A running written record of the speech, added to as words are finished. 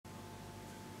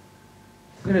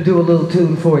I'm gonna do a little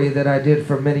tune for you that I did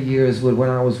for many years when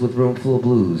I was with Roomful of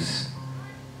Blues.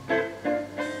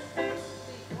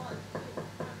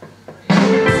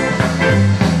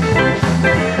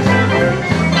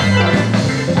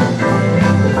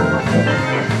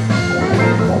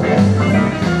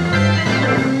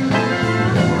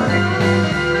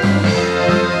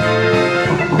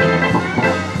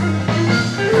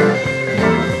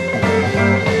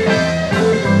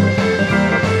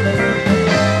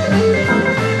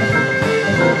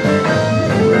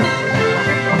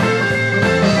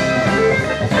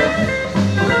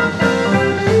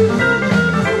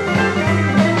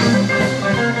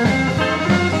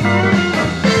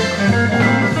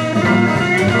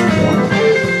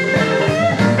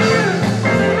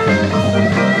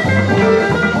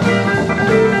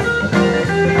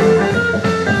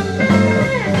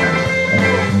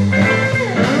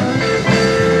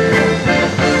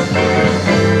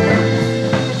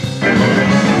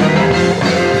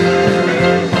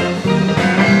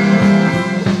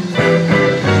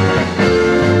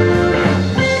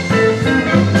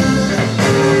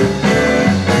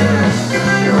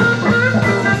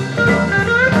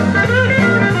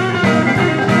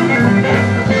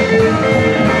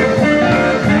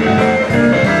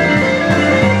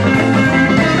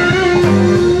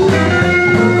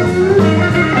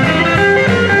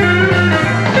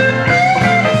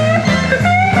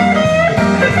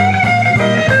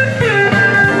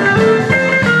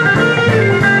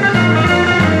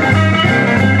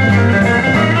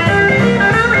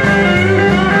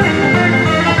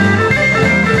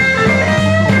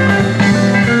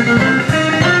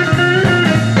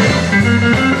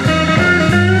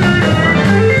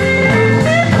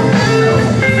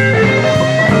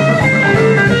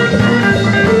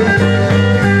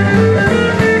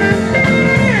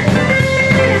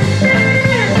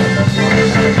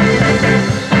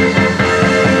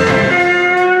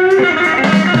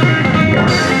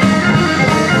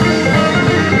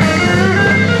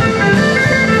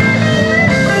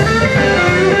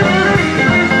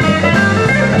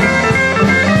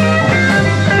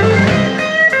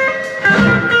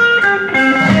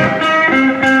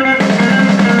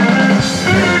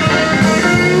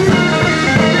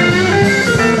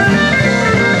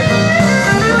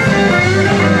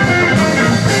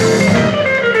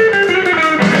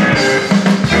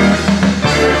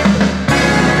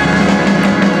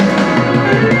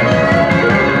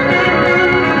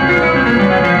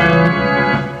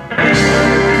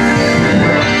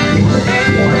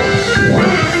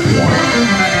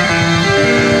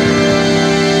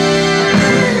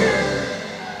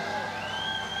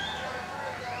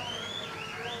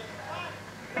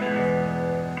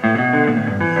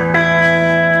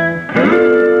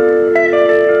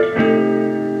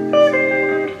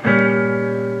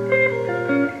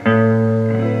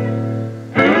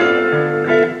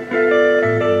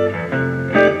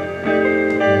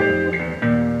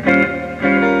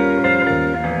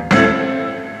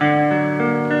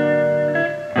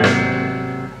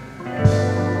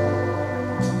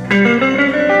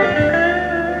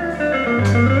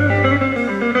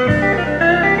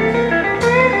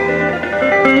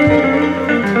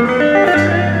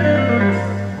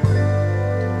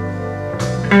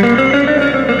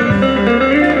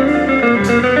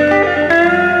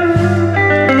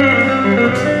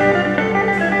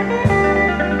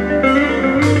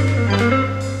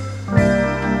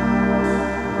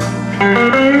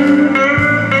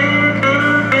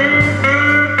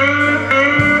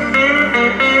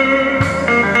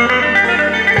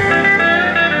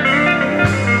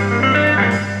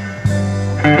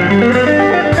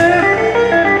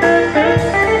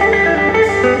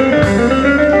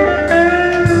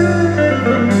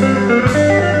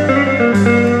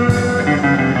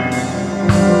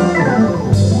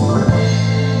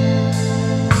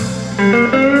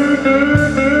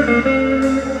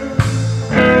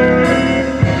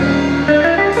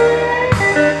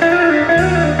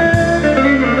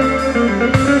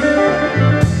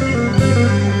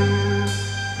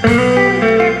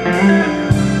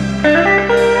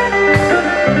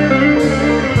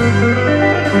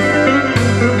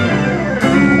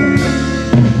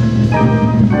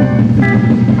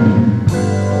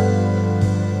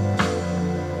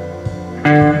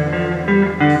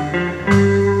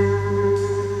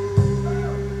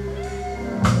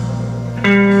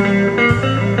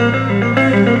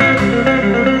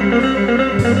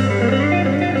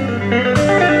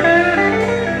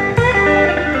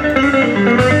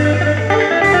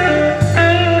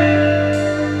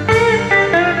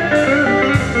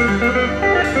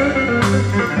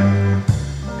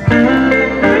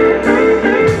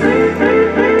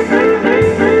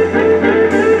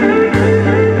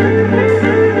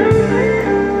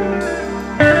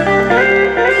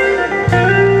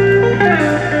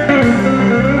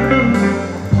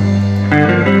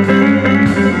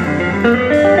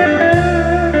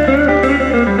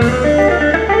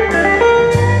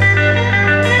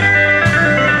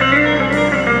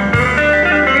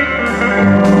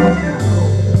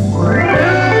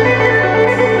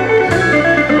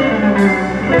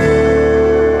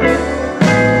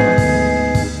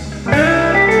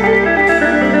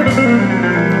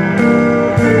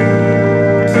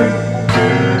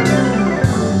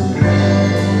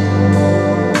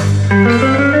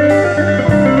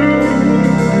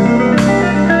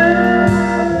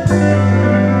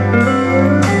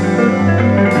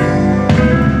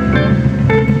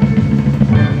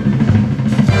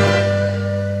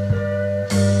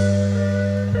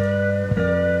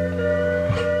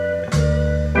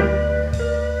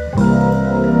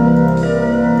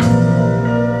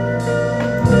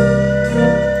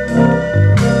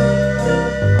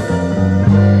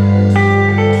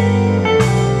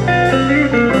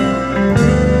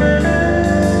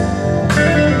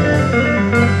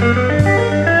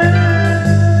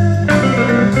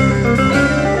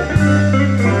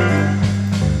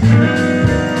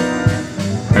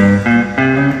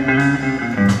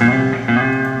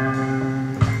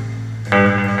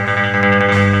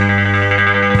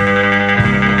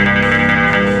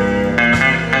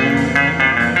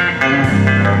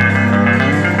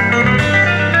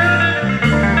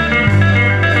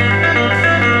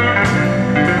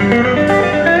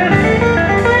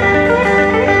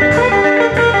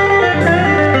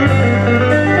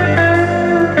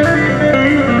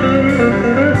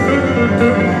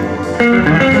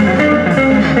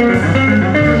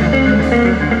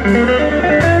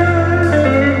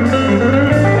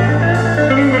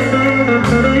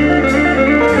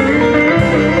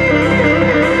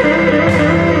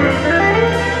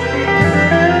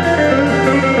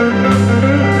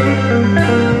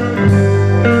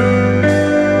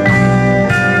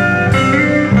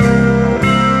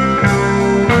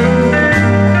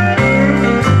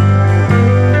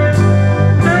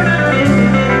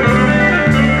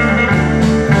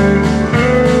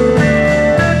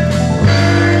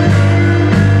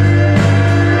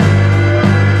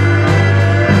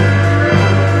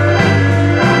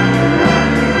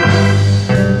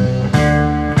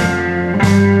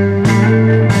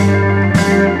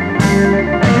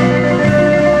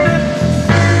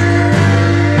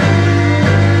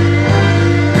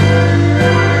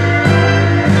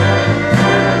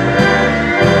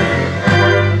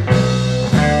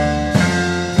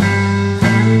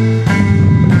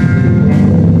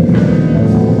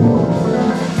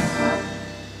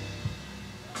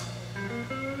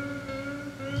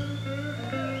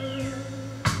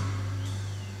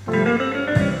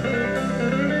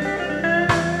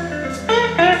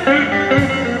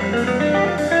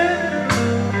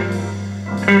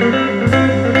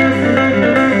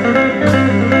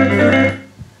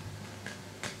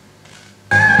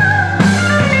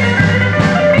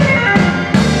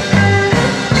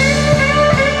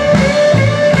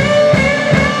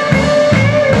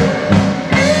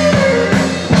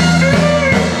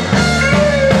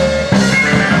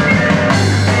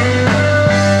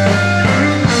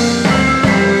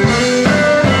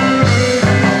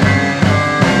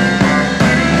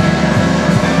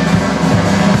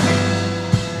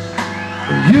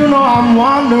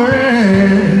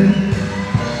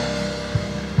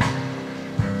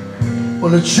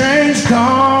 Will a change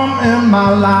come in my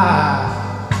life?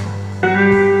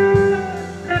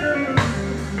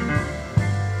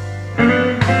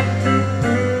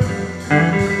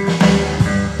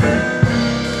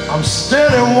 I'm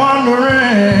steady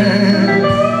wondering,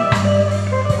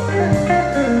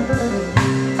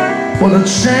 will a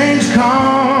change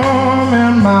come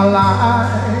in my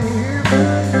life?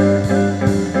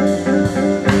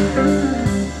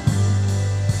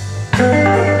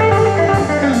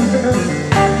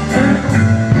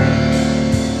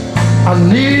 I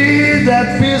need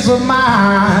that peace of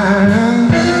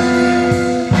mind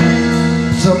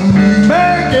to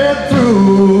make it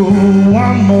through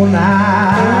one more night.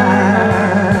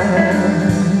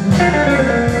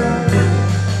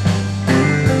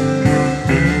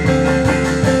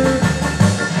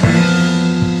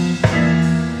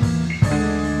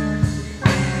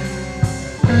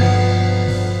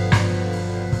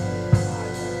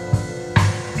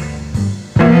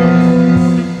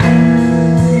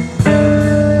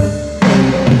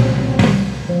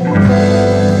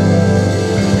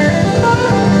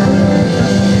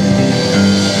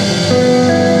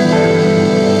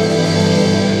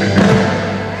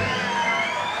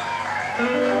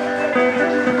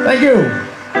 Thank you.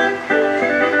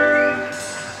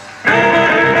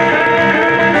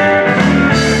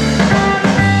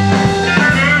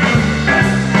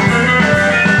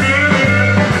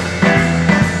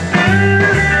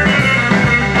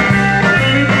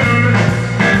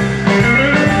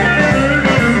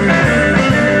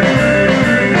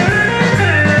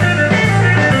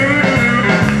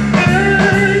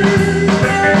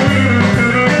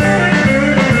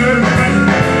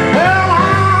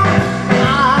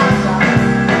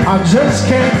 I just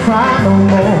can't cry no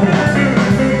more.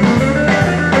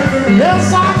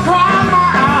 Yes, I cry my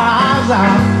eyes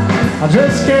out. I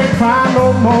just can't cry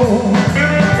no more.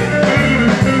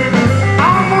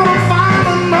 I'm gonna find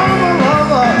another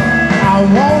lover. I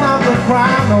won't have to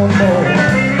cry no more.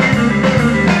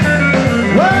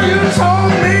 Well, you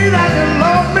told me that you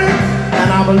love me, and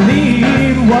I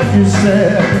believe what you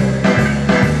said.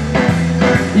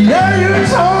 Yeah, you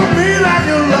told me that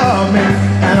you love me,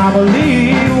 and I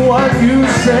believe what you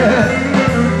said.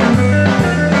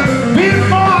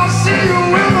 Before I see you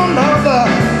with another,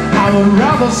 I would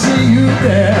rather see you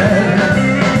dead.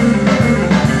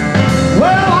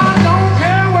 Well, I don't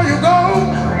care where you go,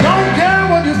 don't care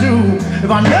what you do.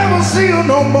 If I never see you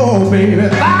no more, baby,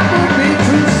 that would be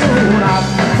too soon. I've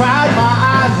cried my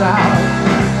eyes out,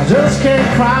 I just can't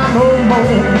cry no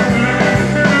more.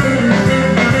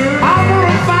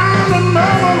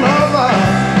 Another lover,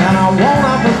 and I won't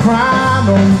have to cry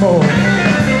no more.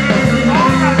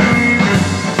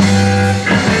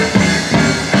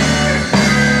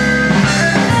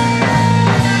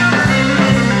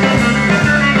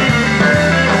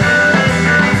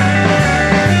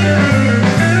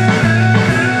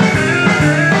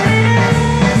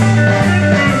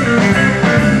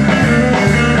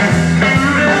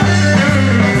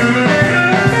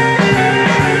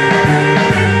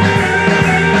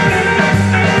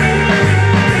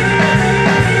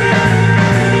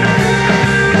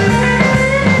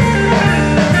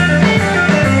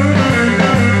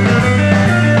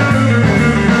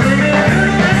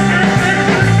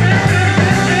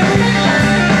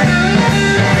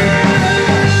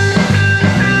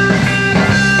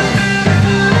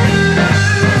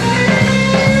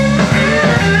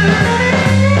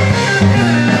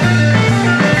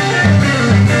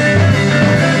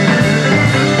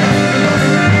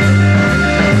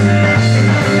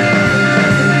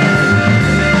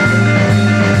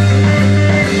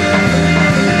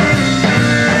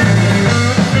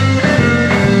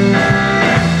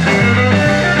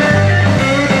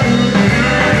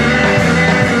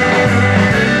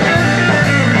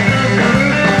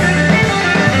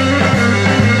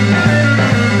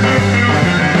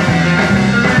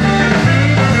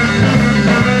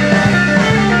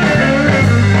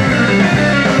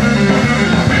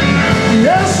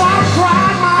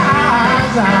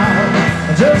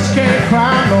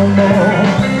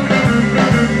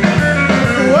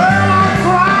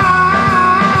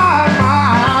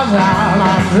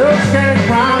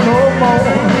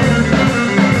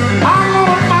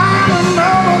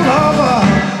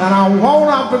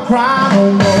 Cry no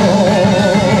more.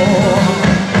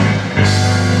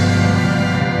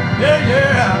 Yeah,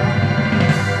 yeah.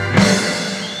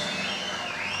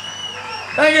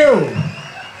 Thank you.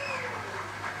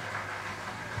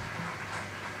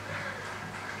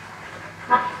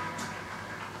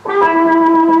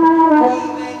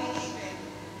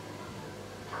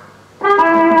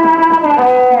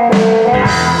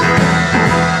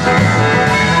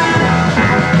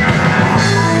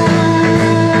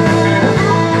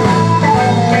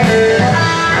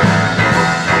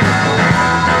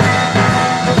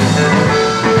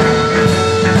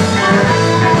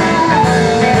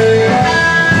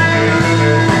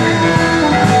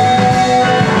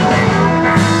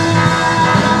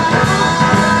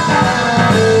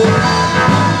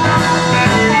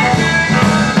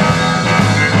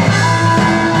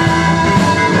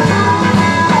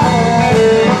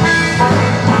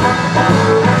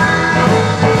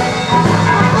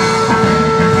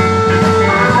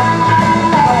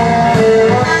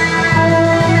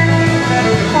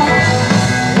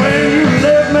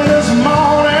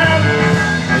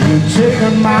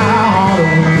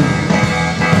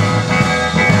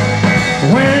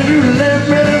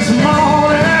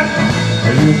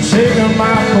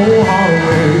 my cold heart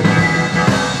away.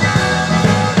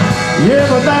 Yeah,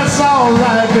 but that's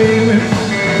alright, baby.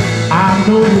 I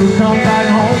know you'll come back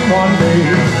home one day.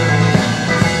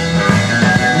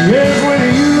 Yes, when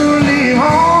you leave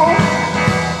home,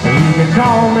 you can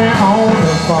call me on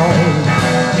the phone.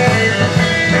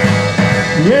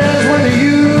 Yes, when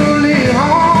you leave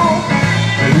home,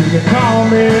 you can call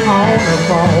me on the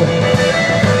phone.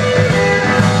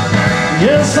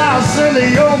 Yes, I'll send you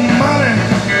your money,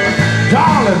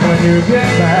 darling, when you get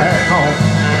back home.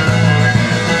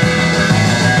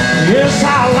 Yes,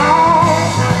 how long?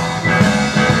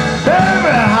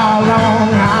 Baby, how long,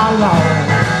 how long?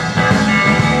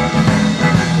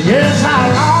 Yes, how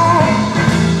long?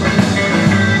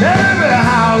 Baby,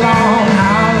 how long,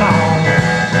 how long?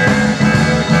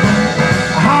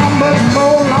 How much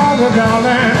more longer,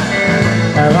 darling,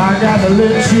 have I got to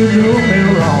let you do me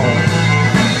wrong?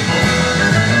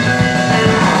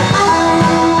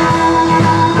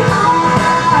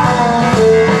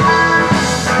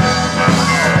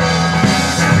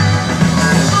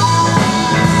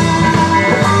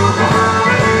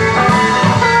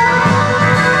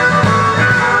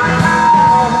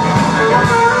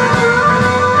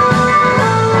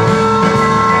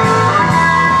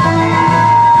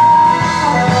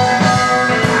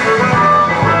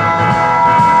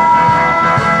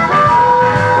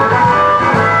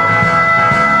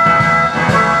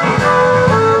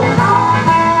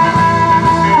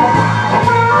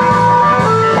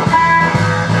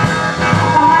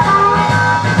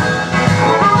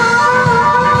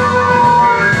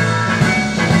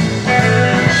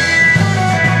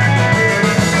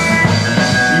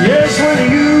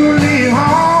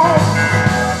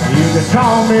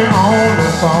 Call me on the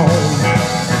phone.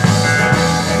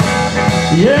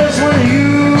 Yes, when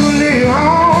you leave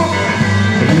home,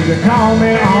 you can call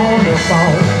me on the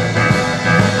phone.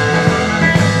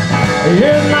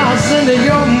 Yes, I'll send you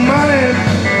your money,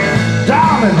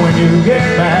 darling, when you get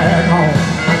back home.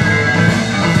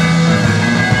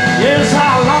 Yes,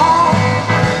 how long?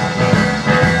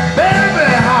 Baby,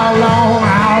 how long,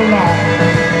 how long?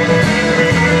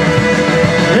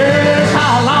 Yes,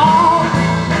 how long?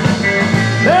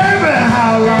 Baby,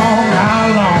 how long, how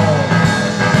long?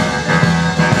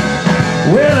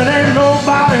 Well, it ain't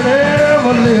nobody that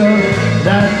ever lived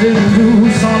that didn't do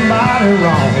somebody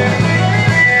wrong.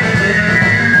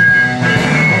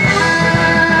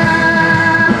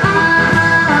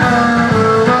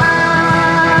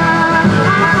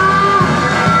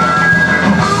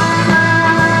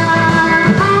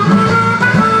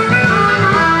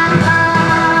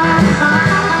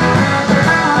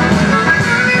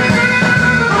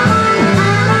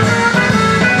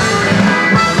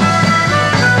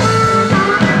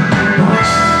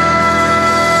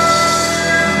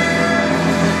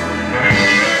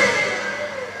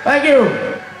 Thank you.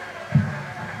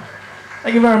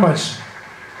 Thank you very much.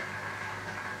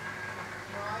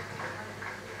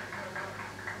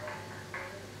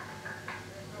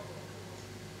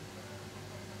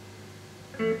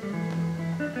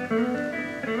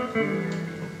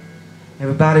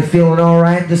 Everybody feeling all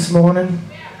right this morning?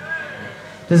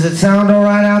 Does it sound all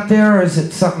right out there, or is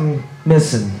it something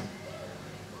missing?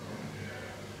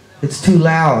 It's too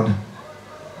loud.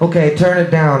 Okay, turn it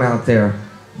down out there.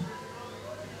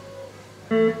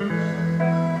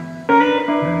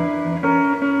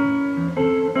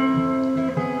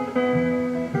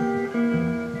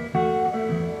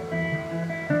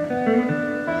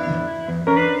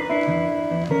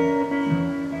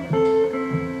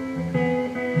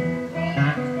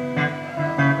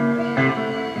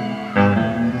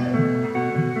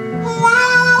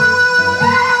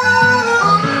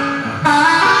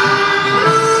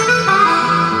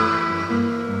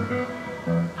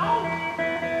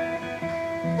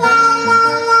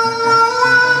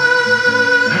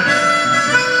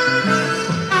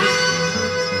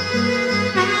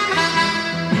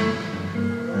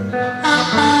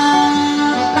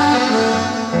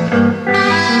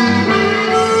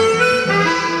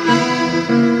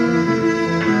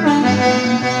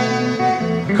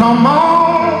 Come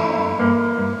on,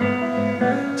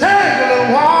 take a little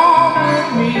walk with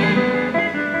me.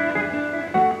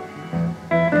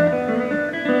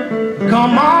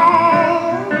 Come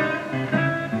on,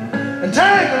 and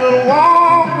take a little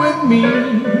walk with me.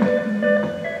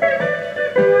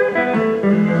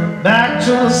 Back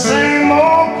to the same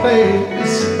old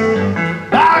place,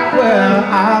 back where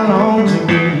I long to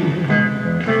be.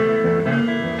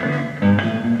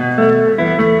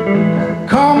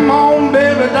 Come on,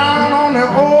 baby, down on the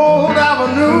old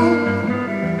avenue.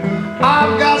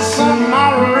 I've got something I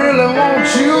really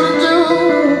want you to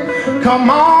do. Come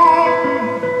on,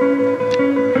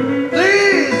 please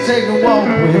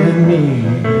walk with me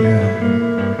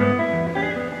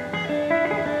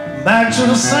back to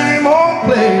the same old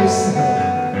place,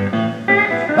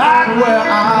 back where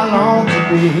I long to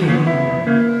be.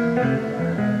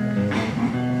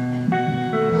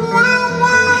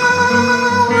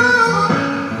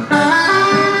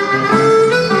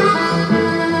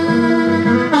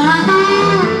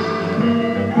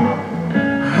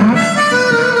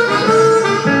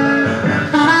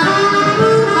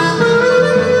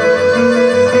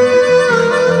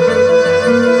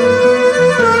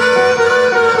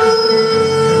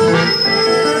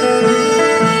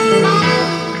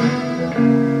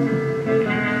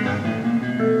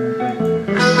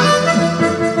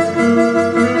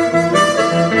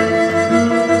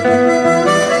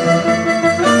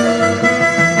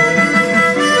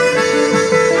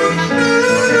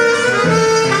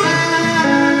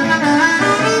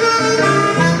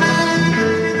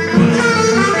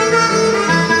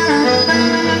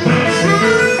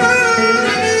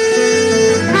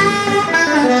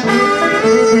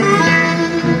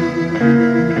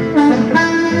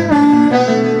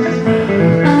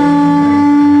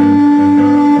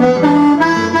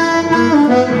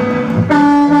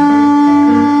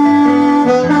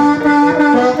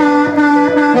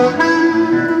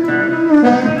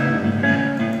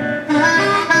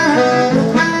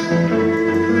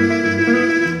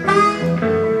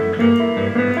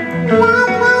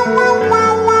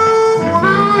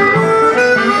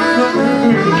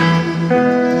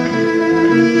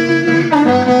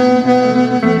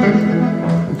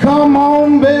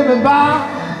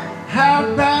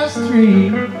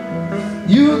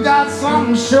 You got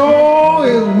something sure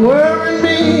is worrying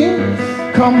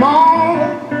me. Come on,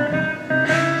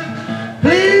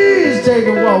 please take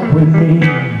a walk with me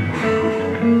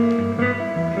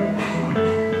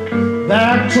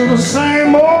back to the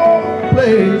same old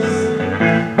place,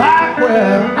 back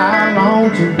where I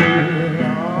long to be.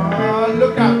 Oh,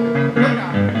 look out, look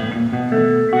out.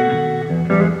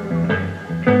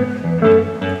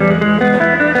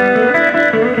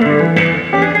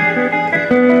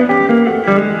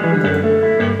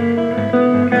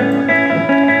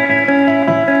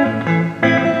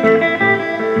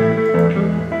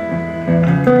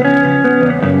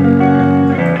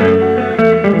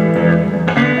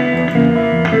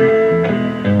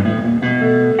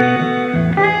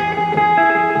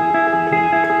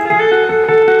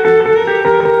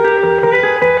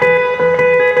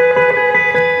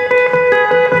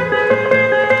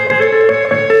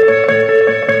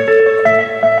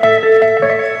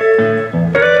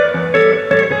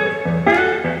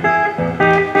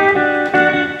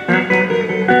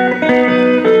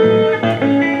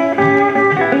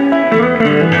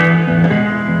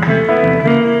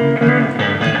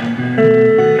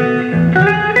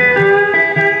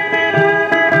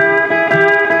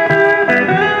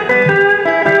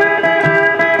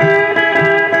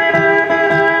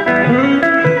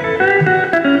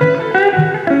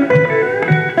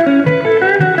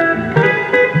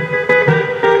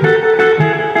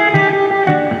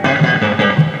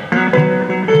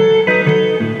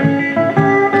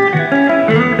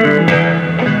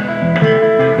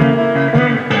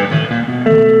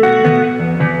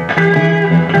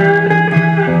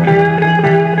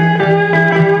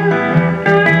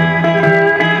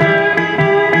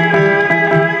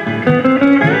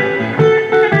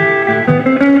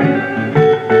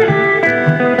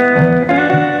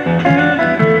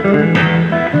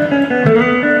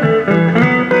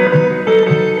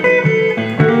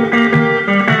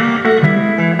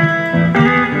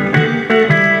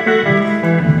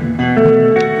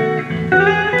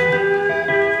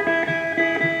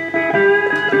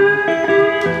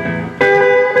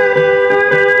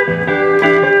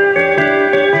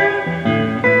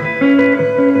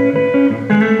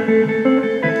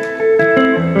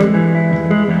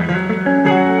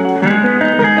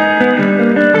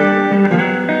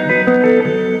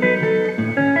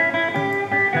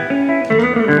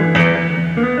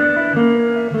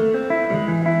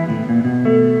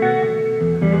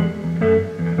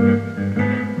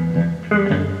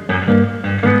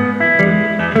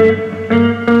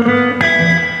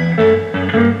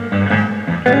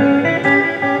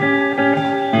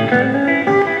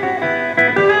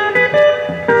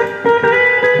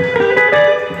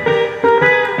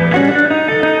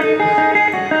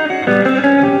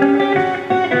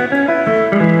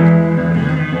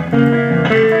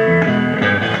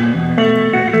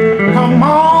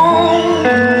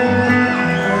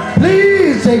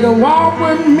 Take a walk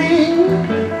with me.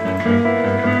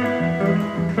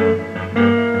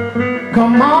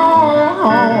 Come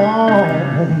on,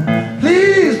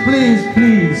 please, please,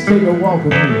 please take a walk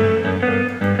with me.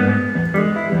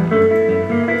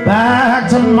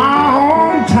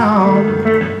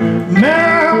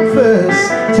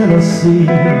 never see.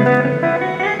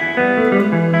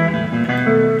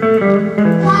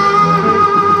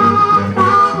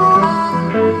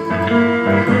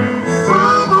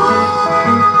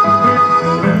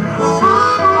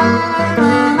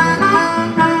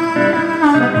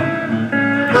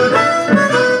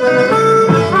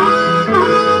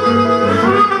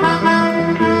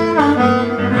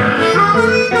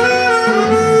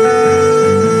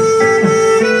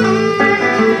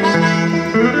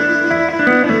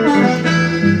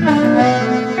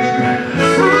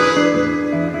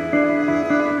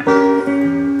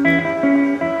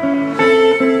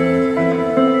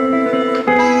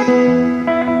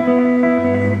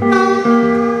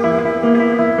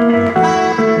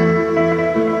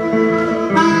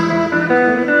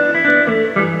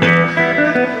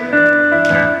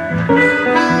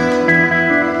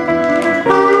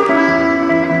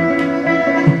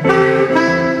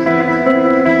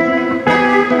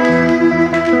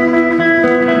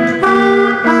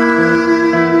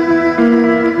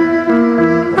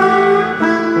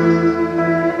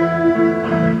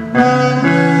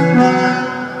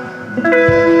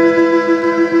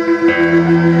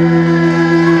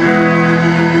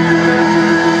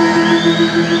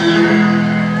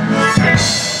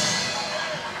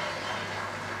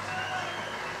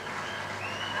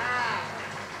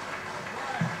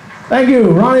 Thank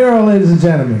you, Ronnie Earl, ladies and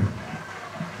gentlemen.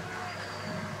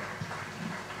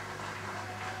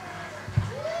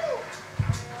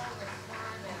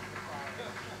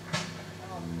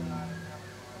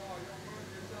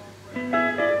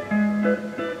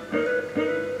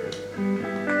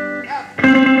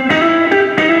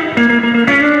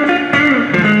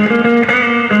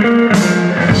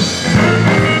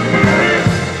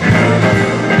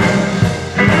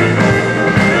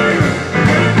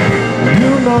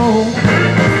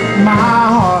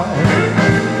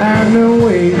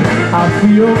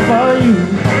 Feel for you,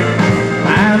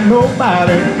 and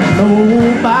nobody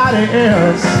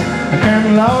else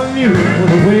can love you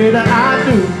the way that I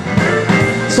do.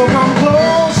 So come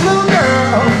close, little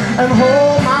girl, and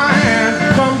hold my hand.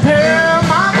 Compare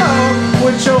my love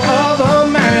with your other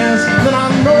man's, then I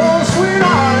know,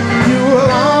 sweetheart, you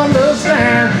will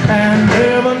understand. And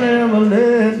never, never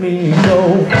let me go.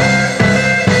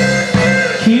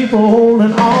 Keep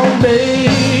holding on,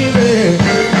 baby.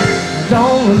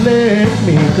 Don't let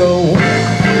me go.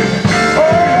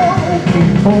 Oh,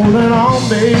 keep holding on,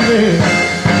 baby,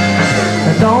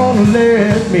 and don't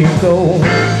let me go.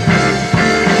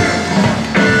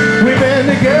 We've been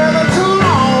together too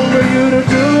long for you to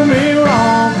do me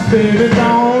wrong. Baby,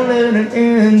 don't let it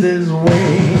end this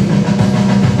way.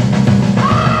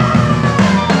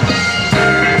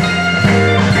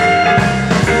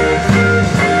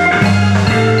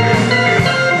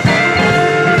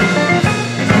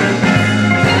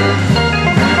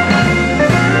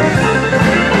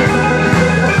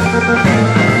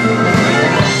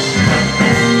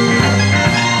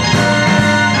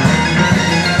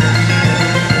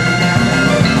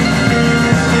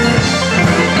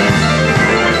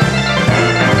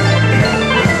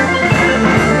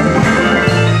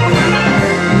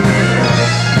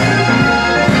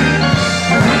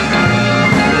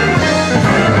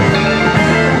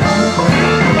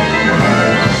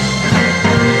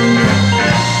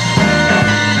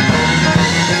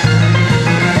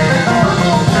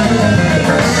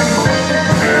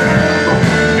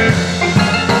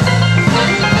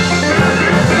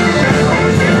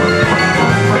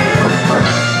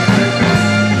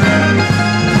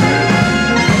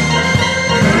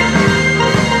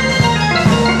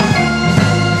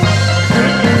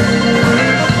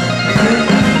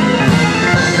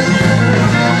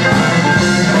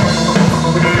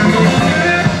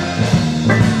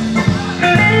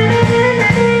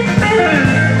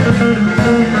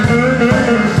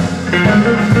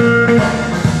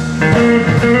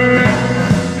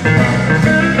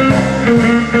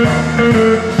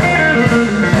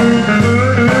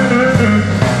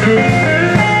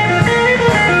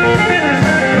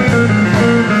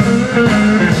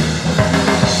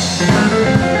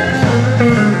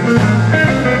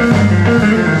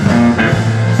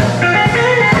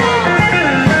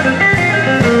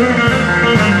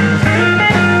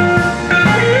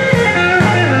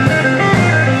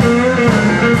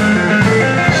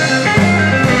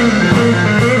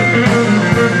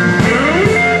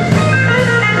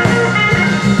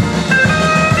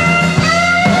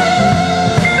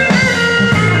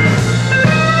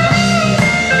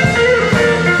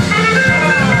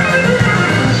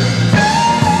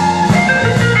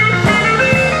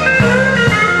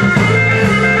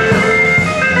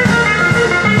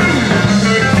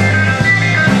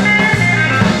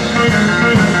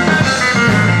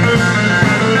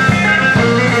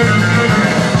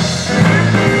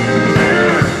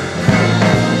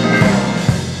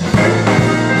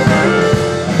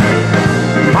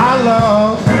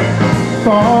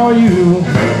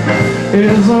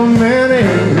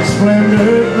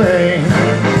 splendid thing.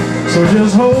 So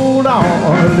just hold on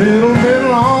a little bit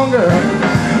longer.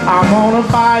 I'm gonna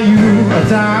buy you a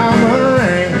diamond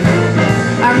ring.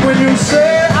 And when you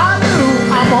say I do,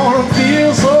 I'm gonna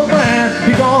feel so grand.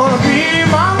 You're gonna be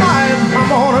my wife, I'm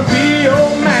gonna be your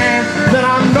man. Then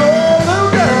I know,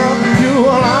 little girl, you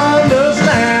will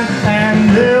understand. And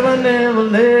never, never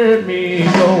let me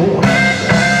go.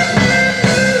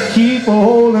 Keep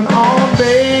holding on,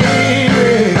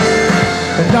 baby,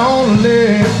 and don't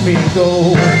let me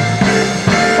go.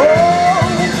 Oh,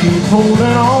 keep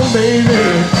holding on, baby,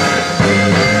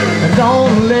 and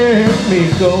don't let me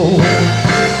go.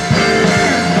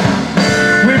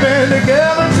 We've been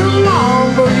together too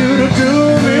long for you to do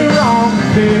me wrong.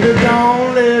 Baby,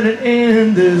 don't let it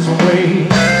end this way.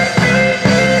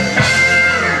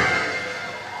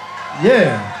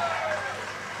 Yeah.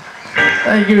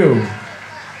 Thank you.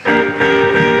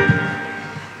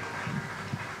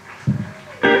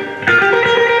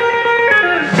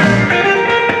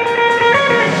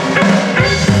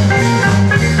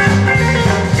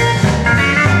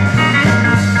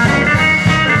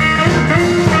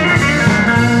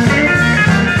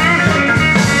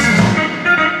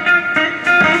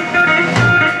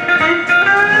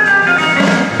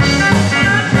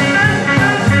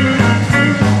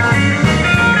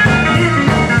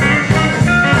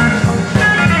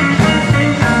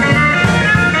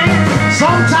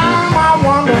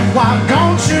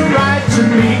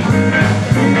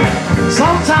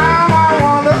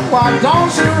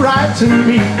 Don't you write to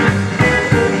me?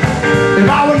 If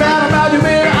I was mad about you,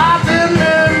 baby, I didn't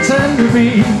intend to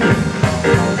be.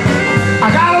 I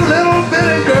got a little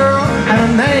bitty girl, and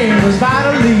her name is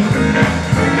Vitaly.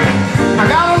 I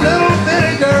got a little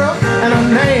bitty girl, and her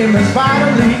name is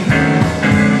Vitaly.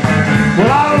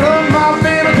 Well, I love my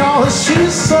baby cause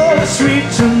she's so sweet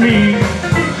to me.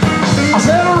 I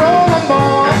said, rolling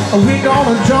boy, we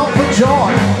gonna jump for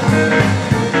joy.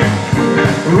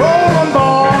 Rolling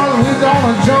boy, we're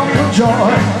gonna jump for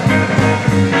joy.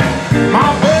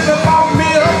 My baby bought me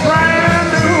a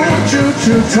brand new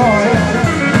choo-choo toy.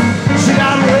 She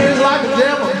got ways like a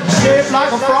devil, shaped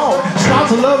like a frog.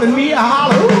 Starts loving me, I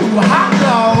holler, ooh, hot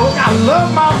dog. I love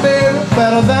my baby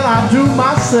better than I do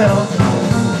myself.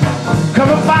 Come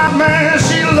and find man,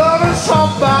 she loving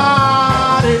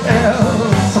somebody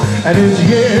else. And it's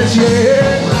yes,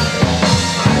 yes,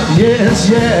 yes,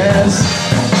 yes.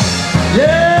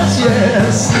 Yes,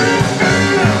 yes,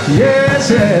 yes,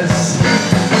 yes,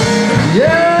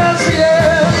 yes,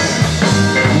 yes,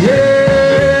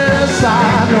 yes, I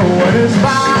know what it's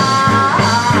bye,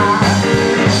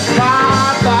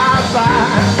 bye, bye, bye,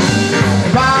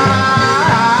 bye,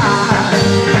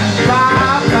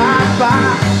 bye, bye,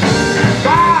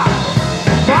 bye,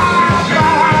 bye,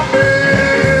 bye,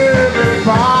 baby,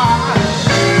 bye.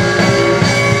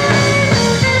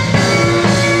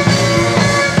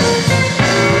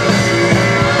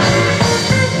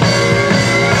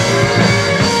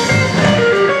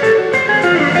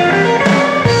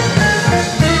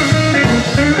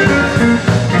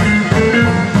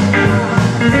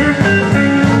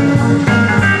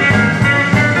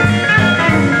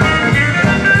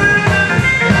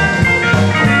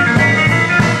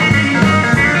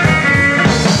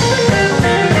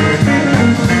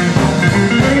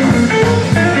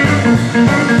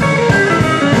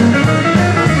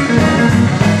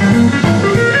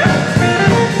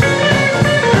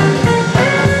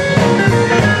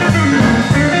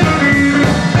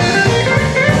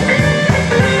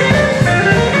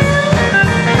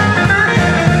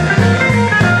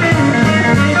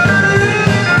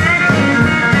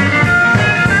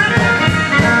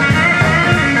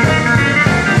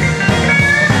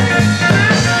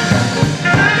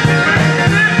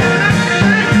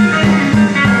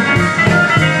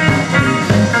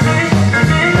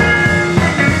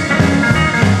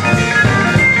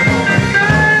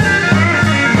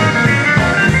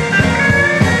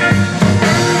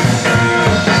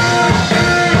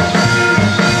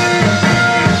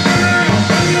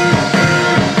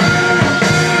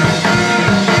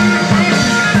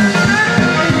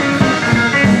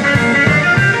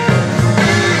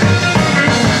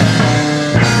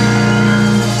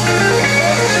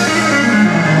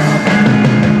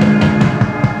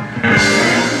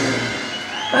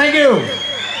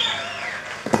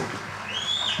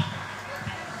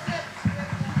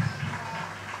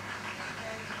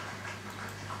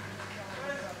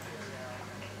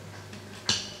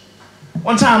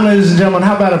 One time, ladies and gentlemen,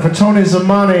 how about it for Tony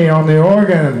Zamani on the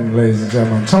organ, ladies and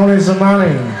gentlemen. Tony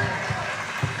Zamani.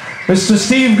 Mr.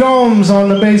 Steve Gomes on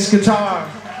the bass guitar.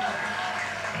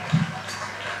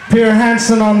 Pierre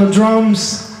Hanson on the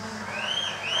drums.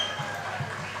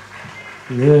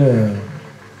 Yeah.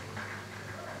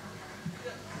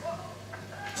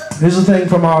 Here's a thing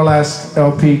from our last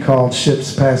LP called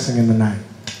Ships Passing in the Night.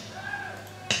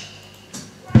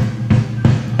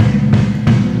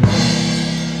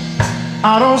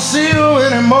 I don't see you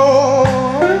anymore.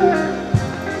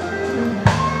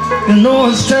 You know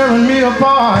it's tearing me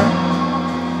apart.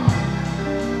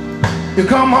 You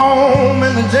come home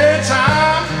in the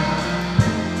daytime,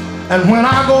 and when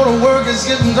I go to work it's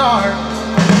getting dark.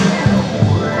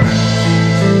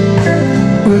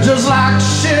 We're just like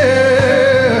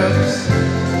ships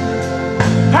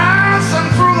passing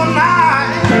through the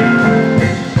night,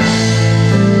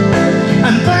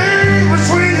 and things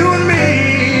between you and me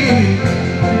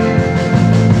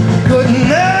could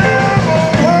never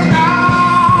work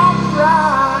out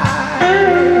right.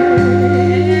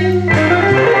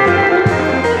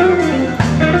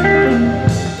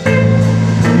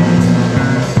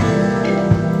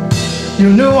 You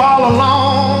knew all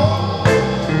along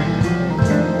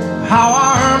how I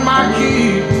earned my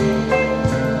keep,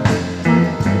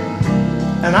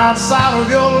 and outside of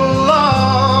your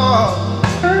love,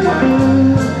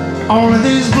 only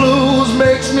these blues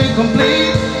makes me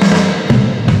complete.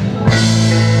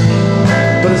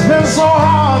 But it's been so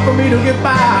hard for me to get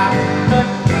by.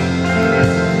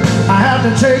 I had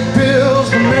to take pills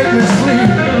to make me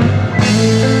sleep,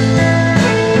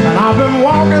 and I've been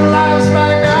walking life's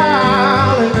back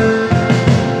alley,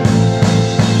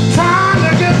 trying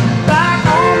to get back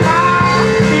on my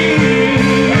feet.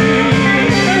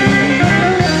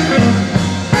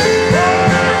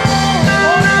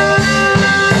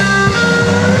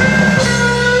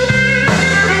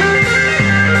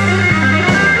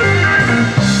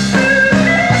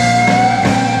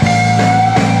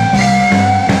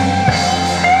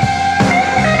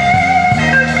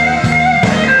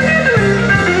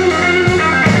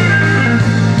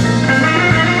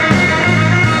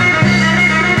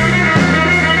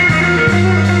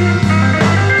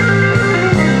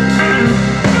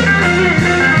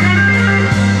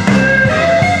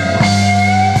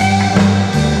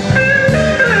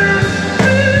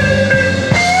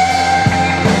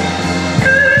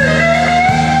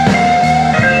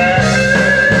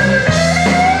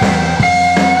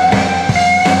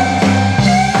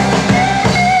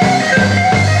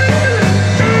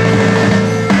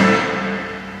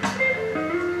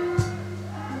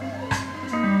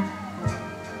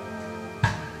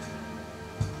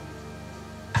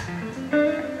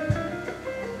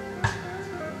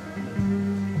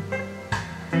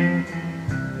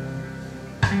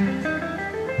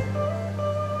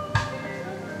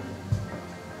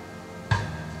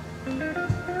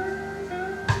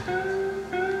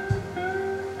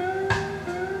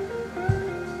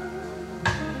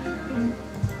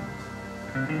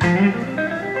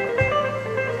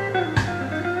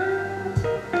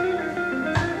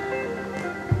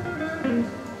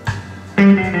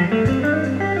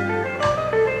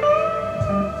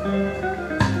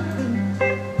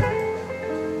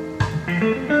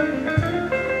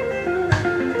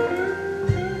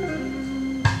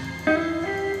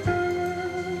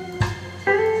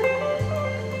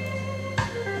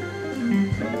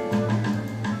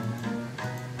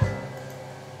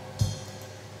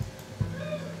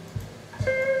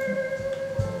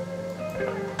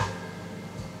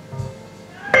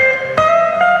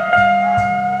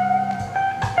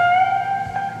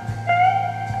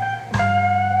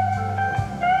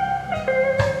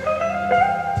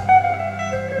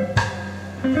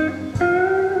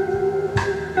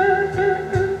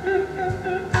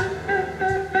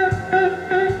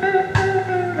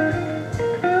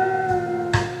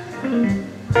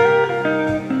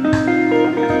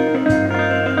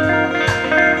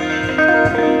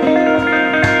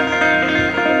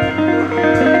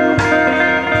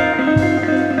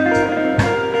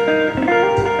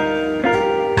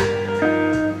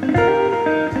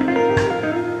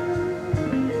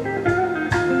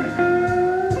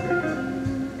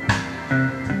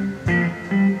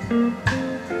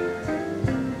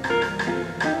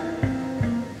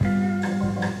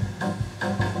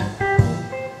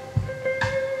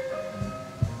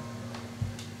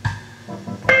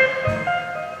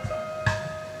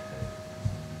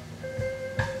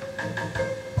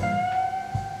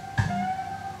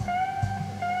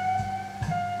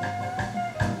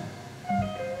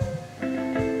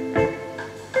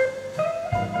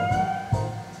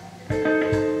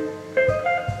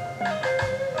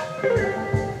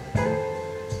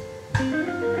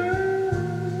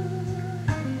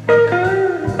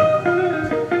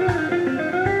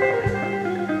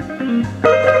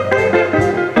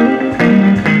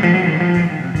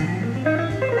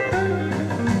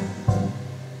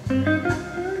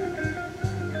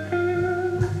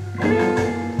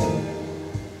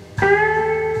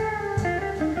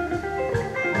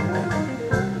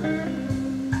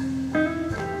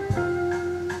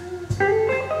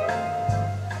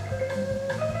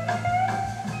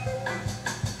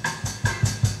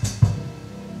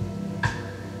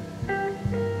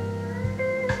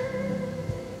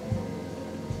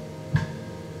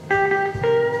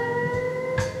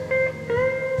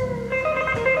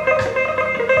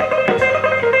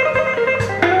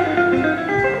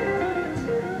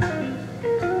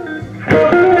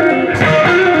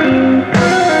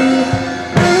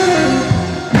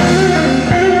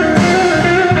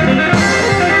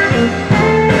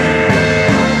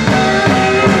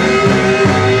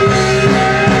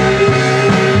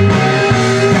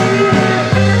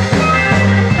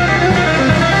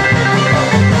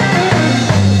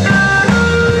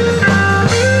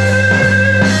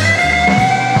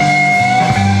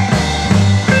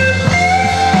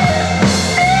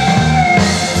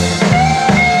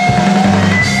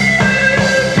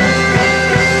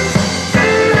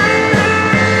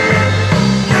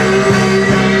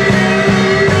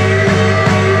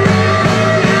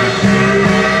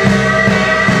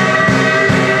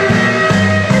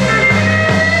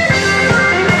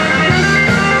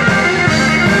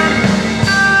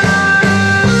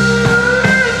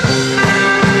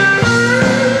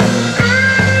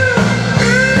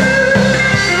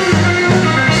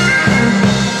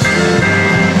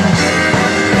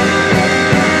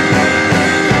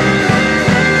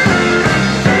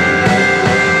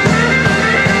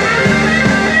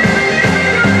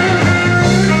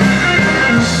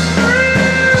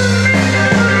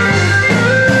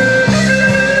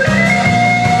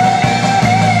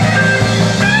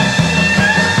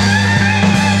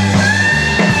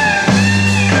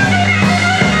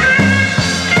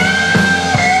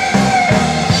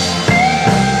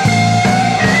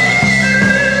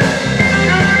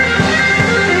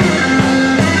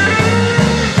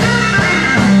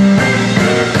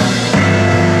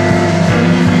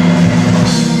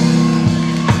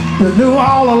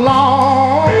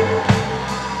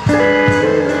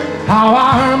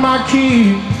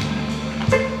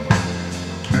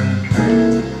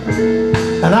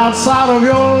 outside of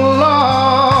your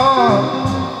love,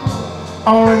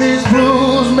 only these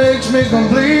blues makes me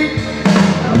complete.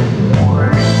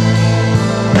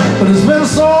 But it's been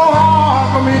so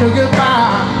hard for me to get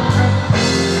by.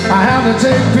 I have to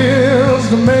take pills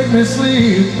to make me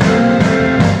sleep.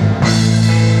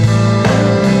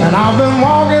 And I've been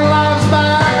walking life's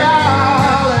back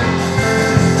alley,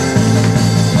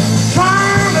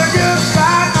 trying to get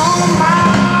back on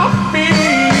my feet.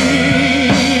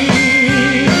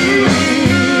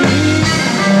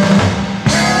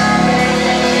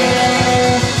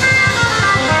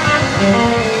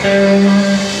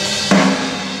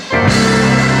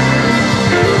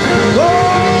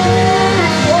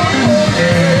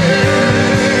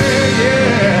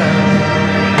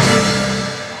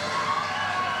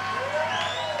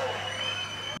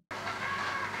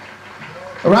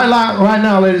 Right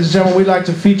now, ladies and gentlemen, we'd like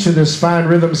to feature this fine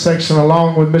rhythm section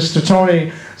along with Mr.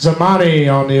 Tony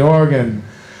Zamani on the organ.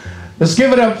 Let's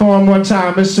give it up for him one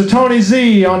time. Mr. Tony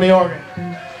Z on the organ.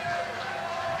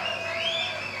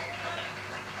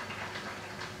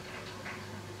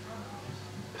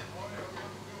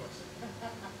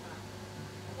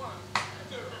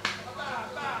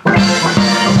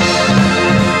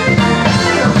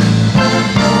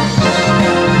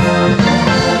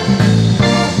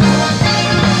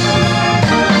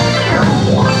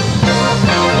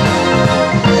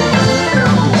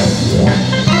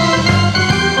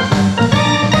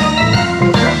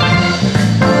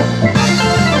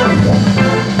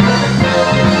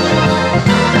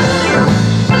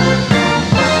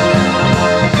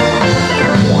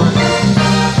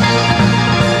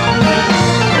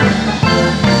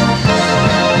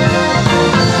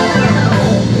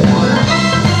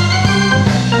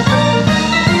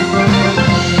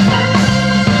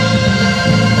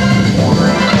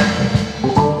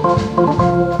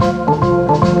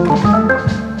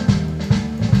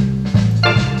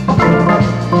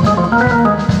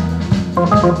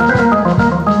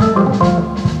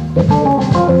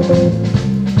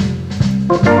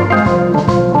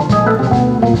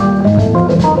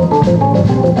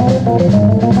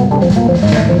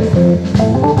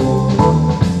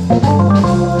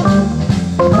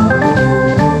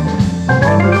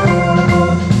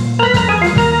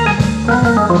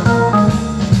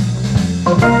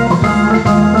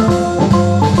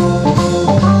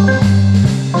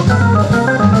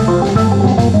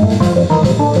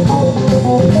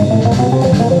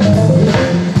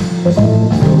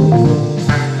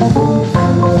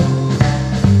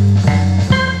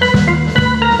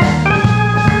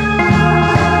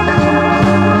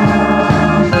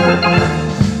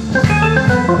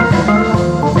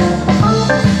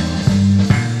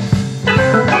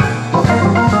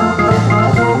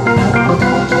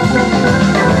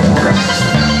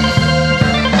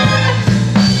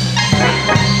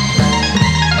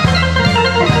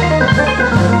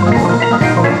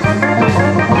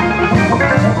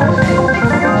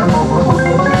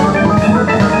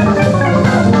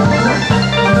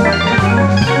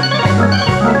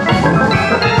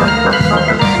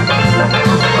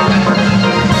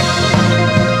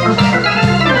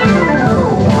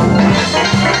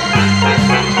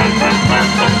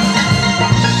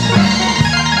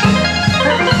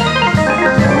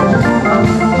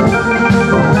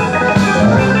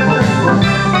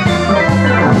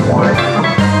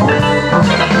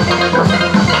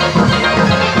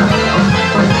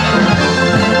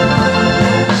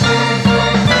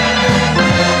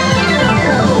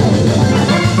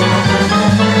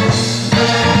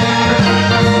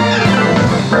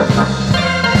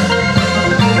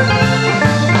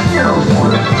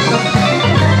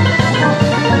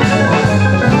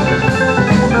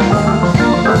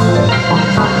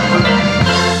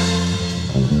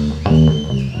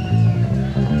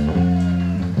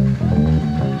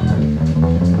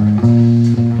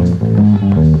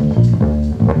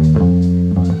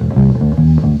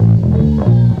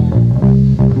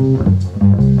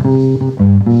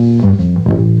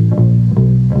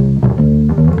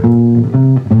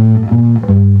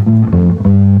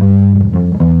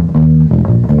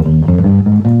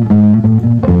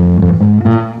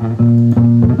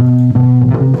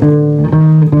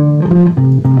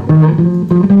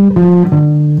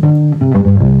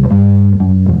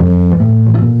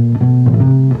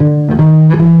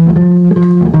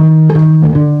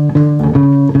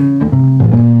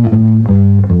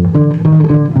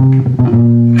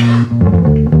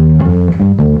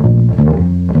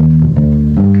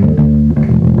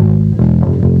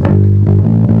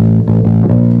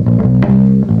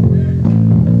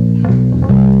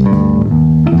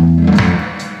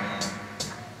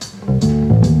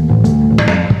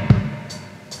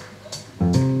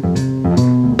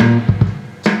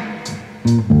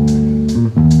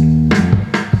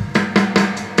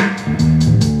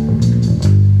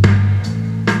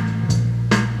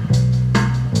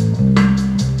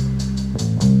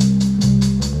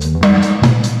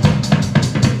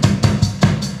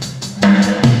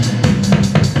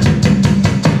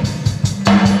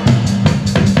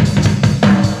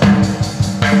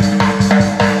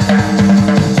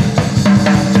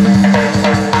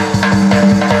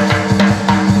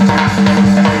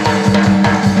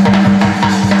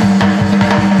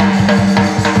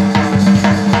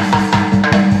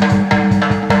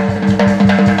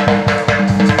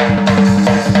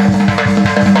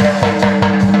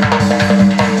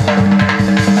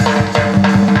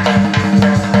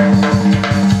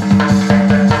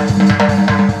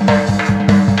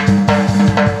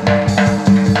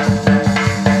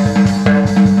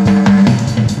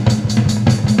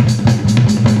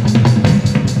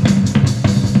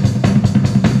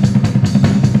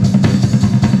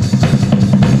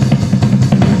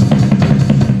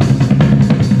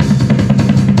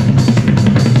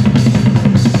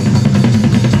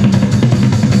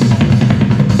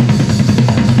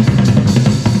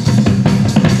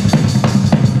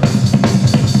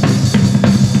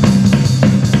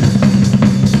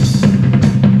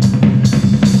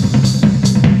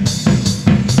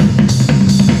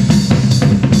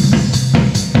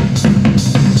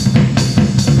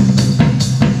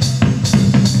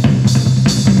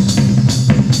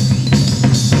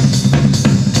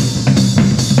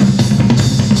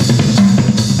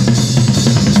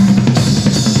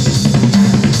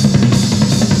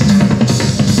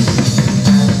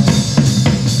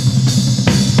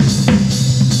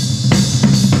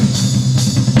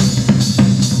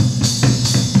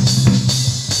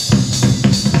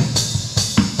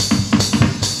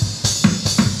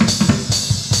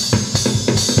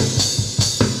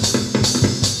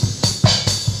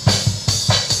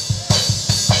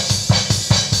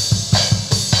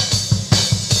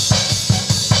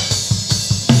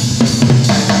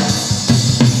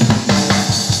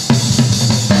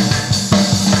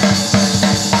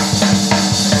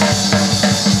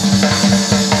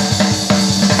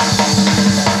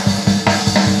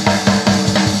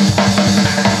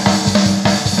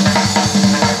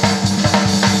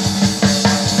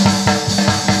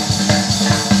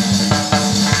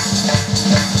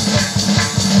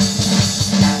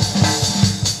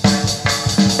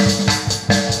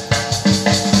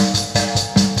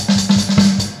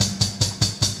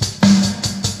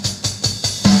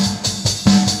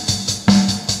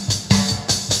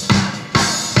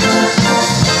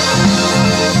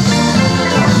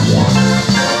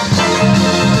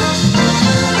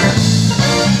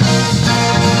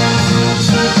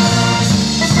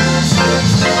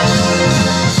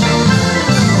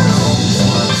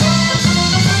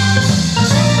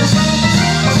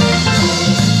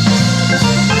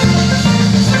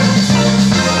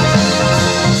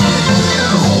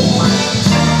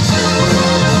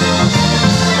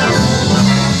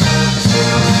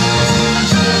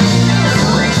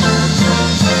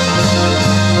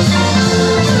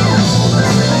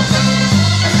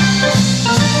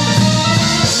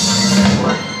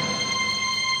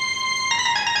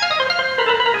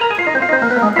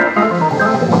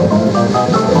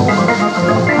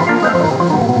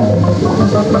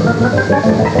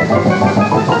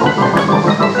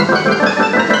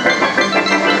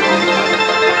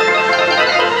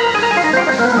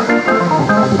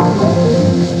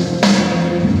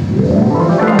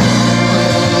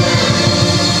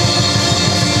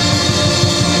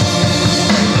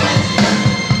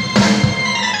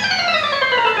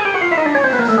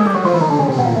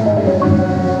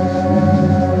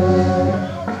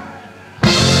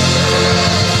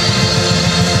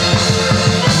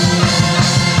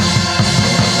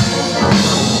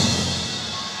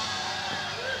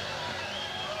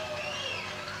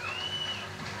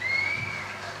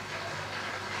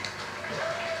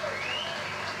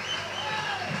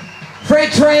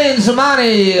 great Trey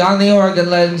Zamani on the organ,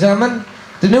 ladies and gentlemen.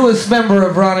 The newest member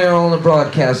of Ronnie Earl and the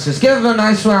Broadcasters. Give him a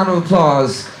nice round of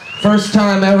applause. First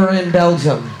time ever in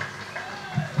Belgium.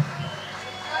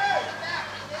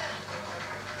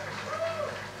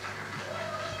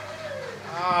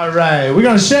 All right, we're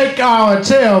gonna shake our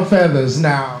tail feathers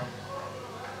now.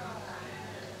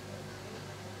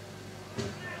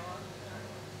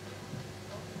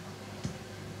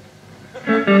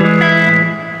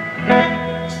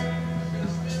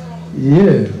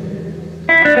 Yeah.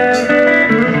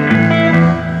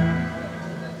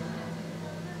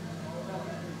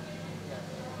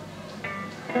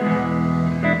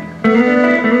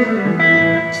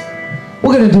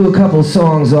 We're going to do a couple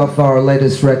songs off our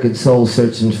latest record, Soul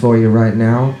Searching, for you right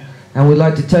now. And we'd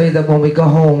like to tell you that when we go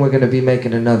home, we're going to be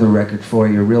making another record for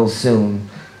you real soon.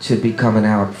 It should be coming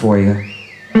out for you.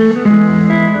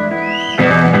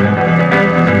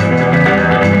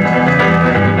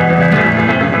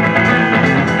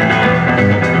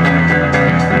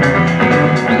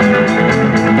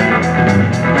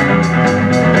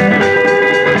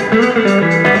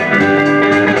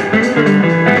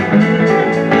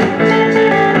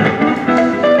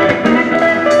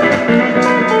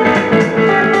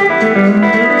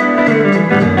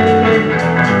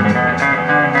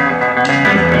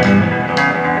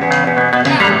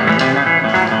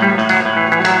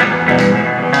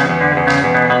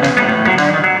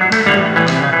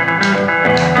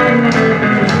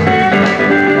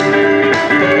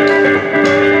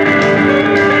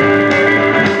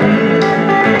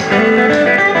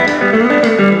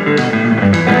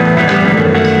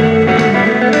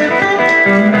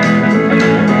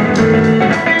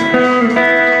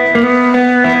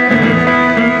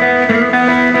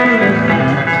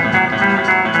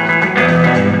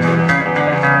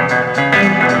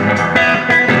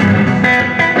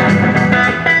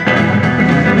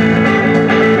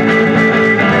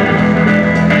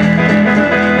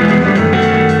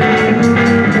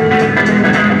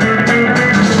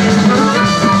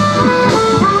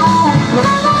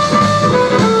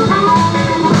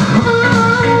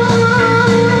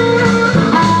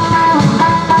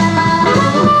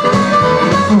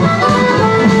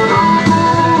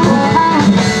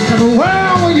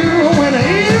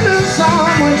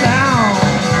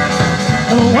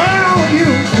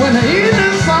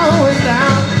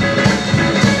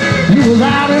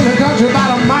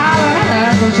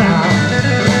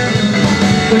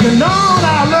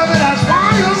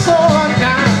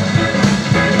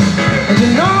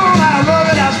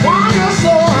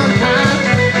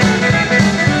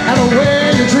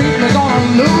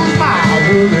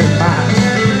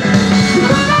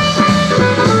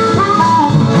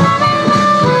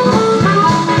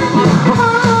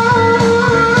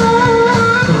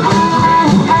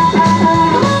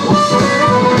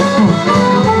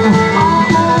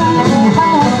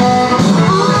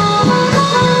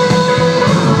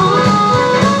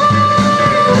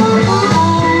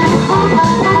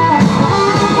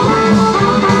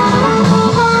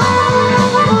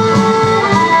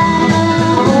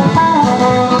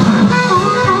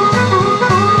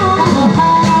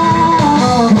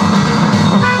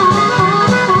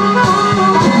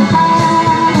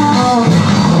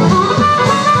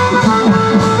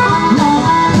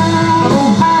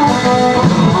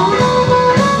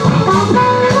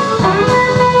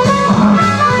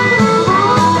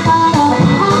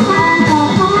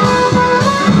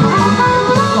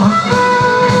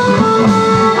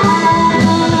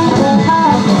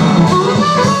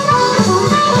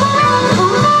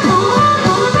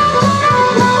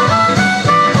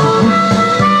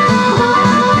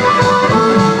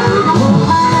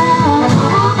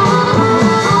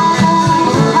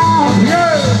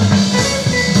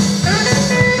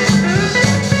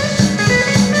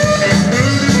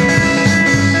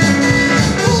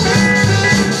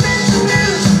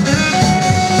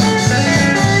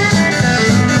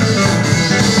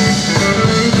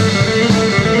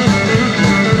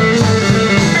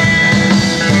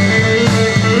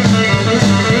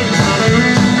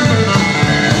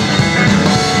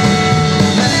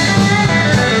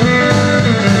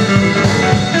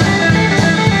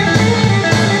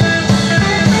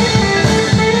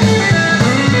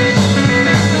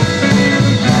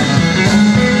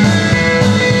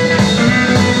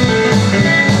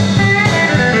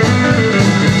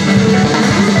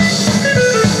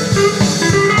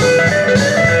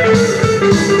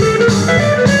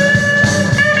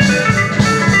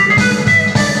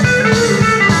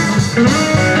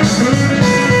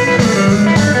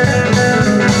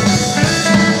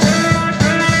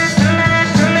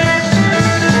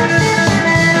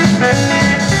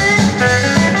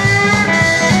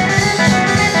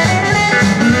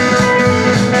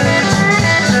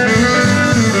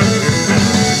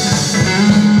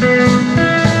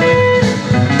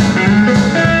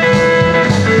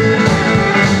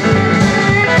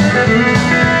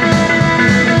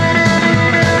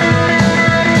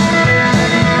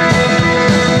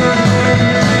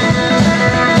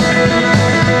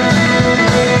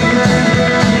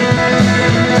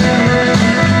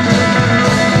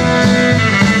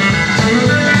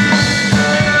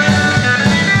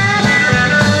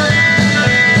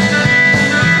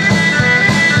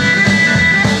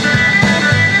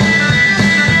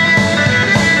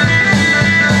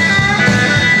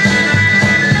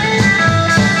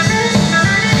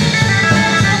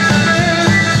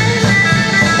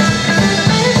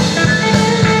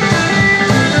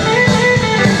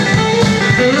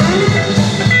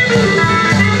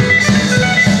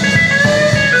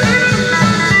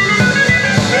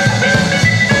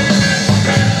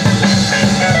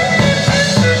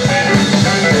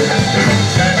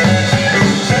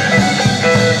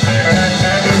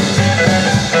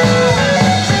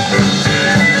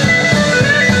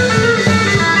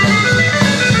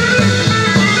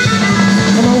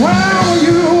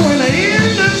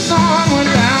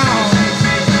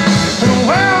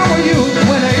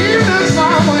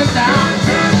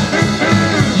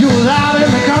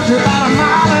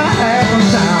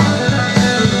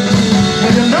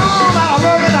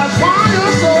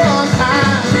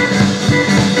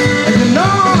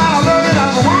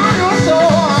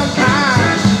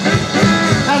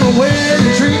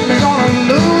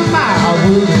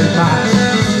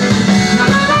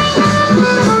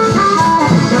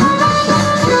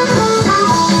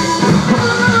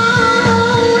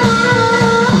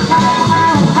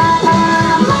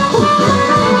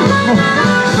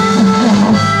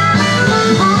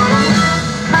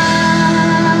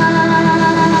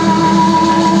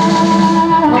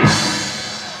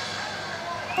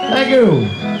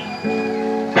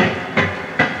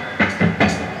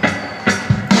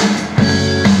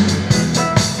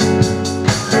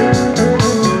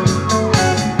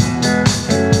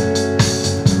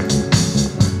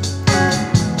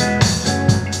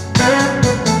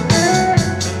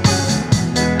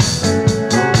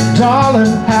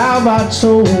 Darling, have I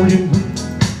told you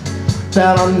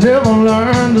that I never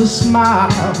learned to smile?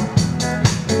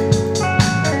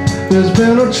 There's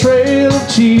been a trail of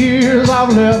tears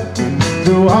I've left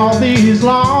through all these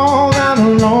long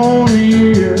and lonely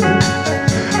years.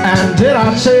 And did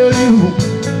I tell you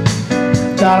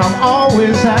that I've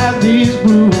always had these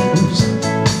blues?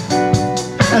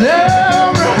 And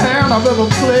every hand I've ever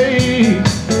played,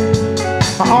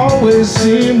 I always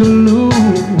seem to lose.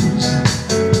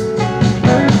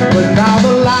 But now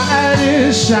the light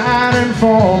is shining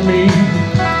for me,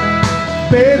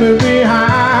 baby,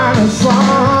 behind the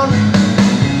sun.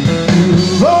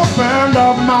 You've opened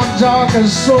up my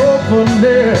darkest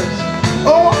openness.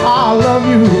 Oh, I love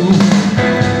you,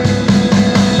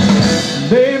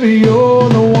 baby, you're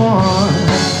the one.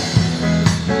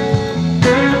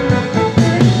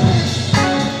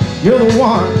 You're the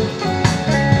one.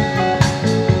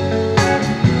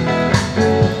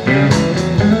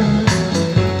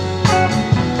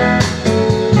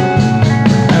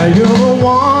 You're the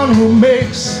one who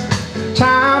makes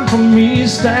time for me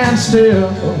stand still.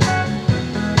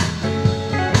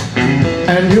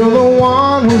 And you're the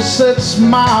one who sets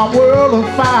my world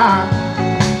afire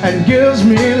and gives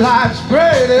me life's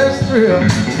greatest thrill.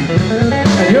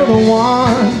 And you're the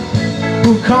one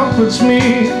who comforts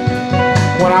me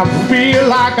when I feel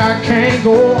like I can't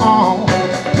go on.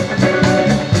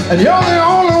 And you're the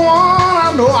only one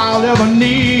I know I'll ever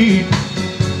need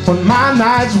when my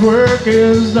night's work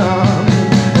is done.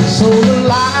 And so the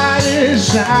light is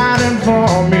shining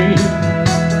for me,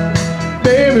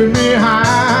 baby,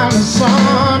 behind the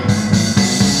sun.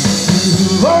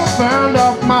 You've opened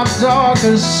up my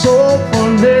darkest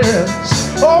openness.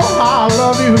 Oh, I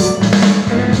love you,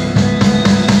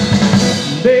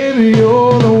 baby,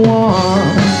 you're the one.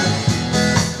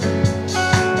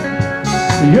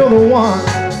 You're the one.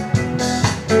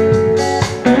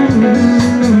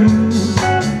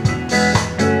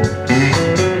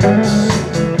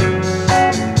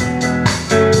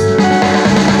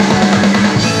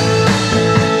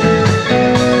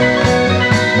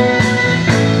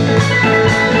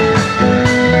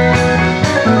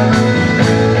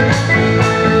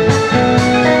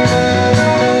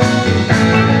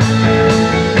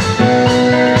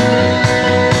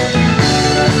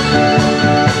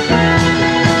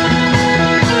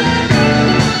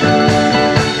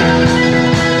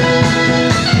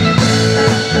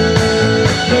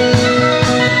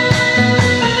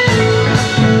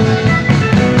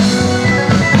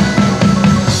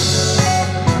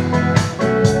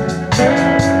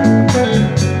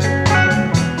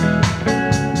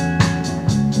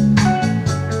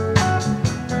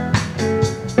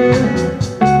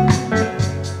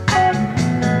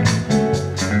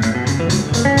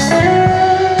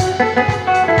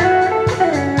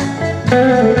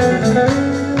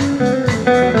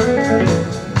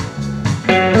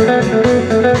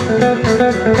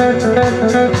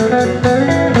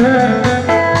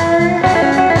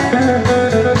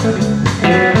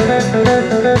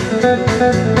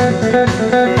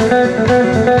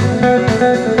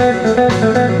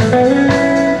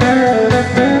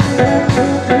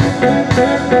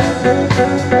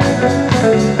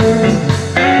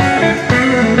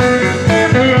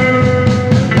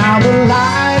 Now the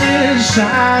light is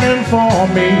shining for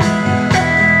me,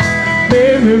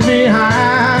 baby,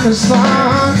 behind the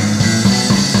sun.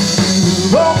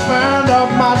 You've opened up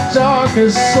my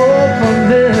darkest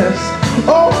openness.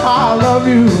 Oh, I love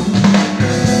you,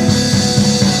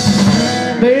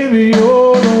 baby,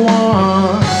 you're the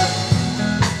one.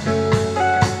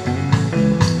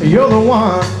 You're the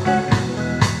one.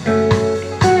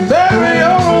 Baby,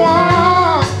 you're the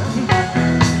one.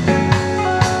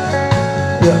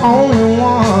 The only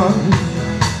one.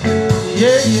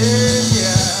 Yeah, yeah,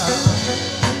 yeah.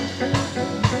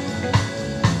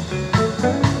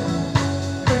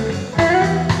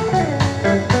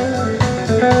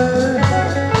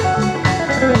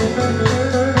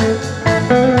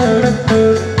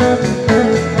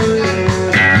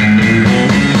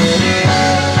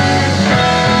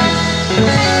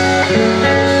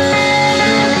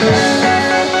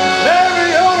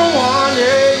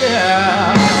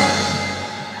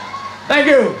 Thank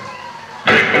you.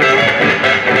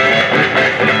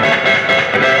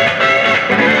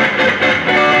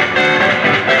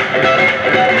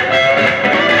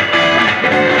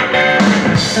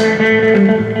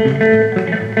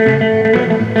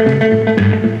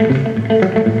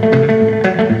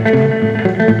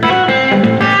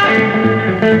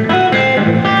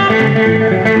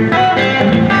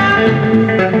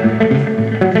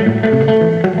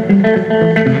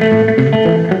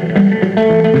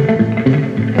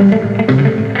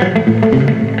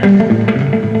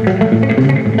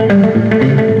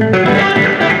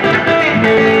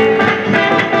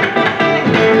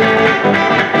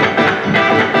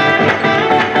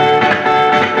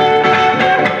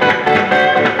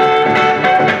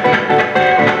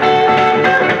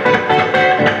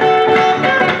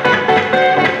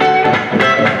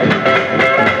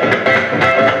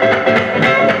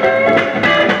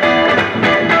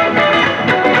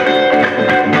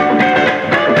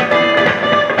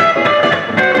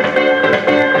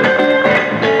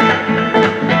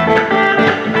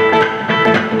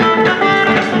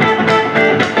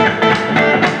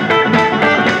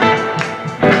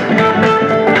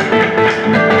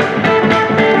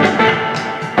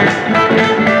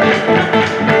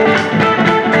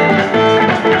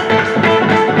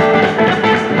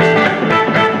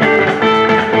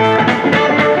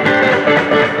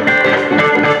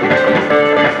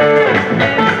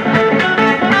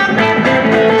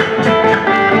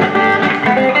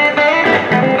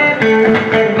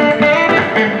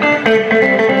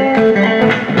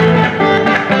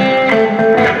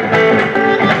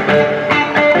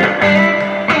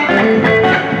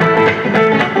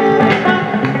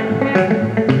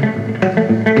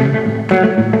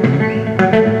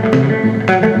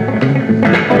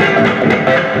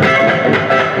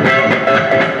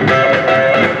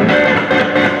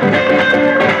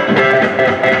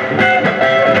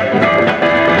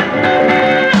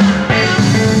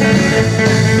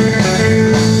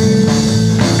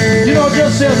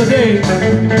 the other day,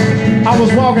 I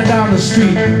was walking down the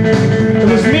street. It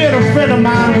was me and a friend of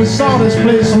mine. We saw this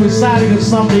place, so we decided to get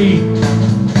something to eat.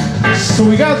 So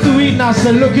we got through eating. I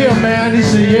said, look here, man. He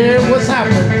said, yeah, what's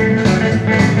happening?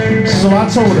 So I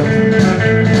told him.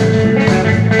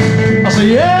 I said,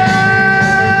 yeah,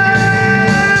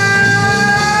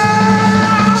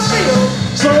 I feel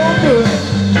so good.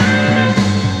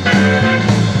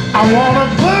 I want a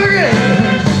boogie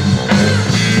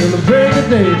till the break of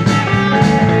day.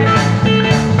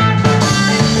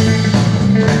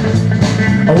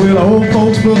 Well, the old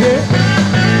folks boogie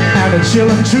and the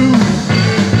chillin' too.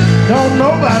 Don't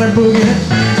nobody boogie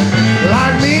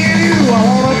like me and you. I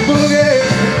want a boogie.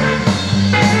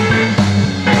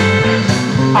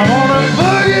 I want a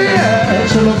boogie, yeah,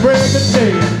 till the break of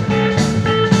day.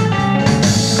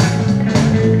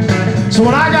 So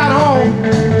when I got home,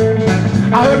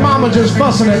 I heard Mama just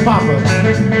fussing at Papa.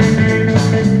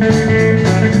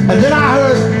 And then I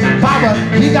heard Papa,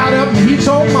 he got up and he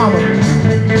told Mama.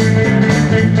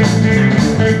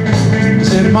 He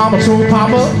said Mama told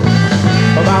Papa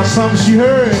about something she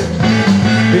heard.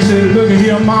 He said, look at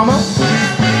here, Mama,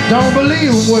 don't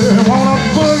believe a word. I want a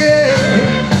boogie.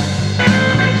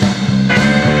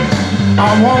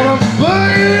 I want a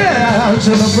boogie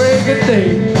till the break of day.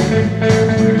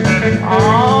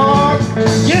 Oh,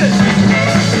 get it.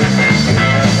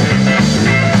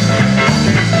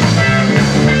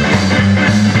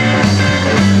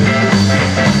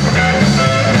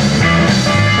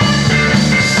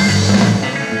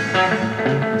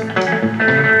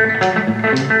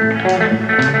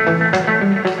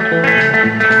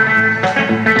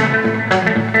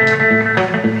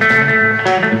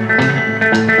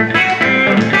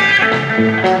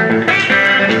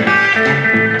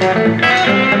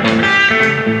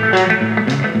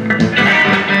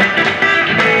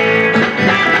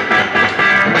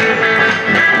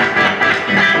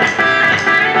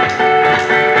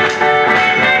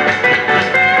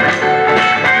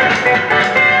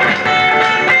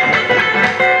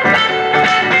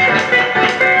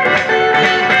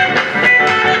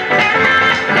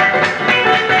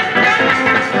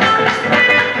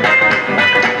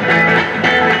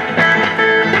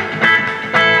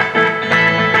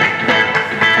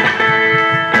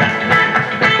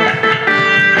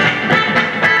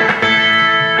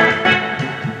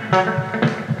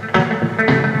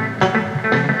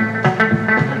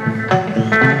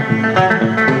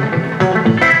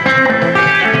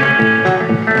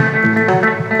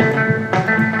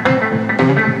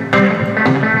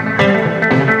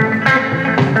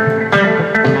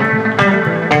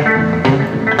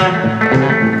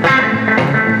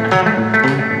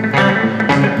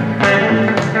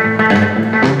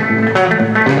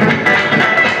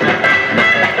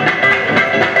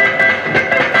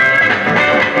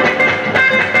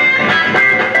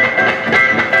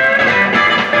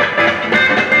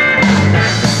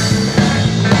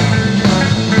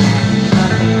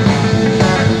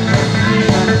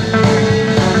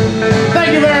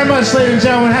 Ladies and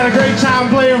gentlemen, had a great time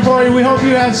playing for you. We hope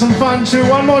you had some fun too.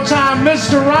 One more time,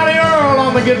 Mr. Ronnie Earl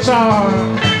on the guitar.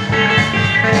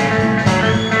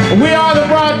 We are the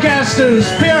Broadcasters.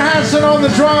 Pierre Hanson on the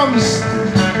drums.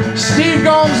 Steve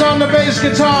Gomes on the bass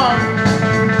guitar.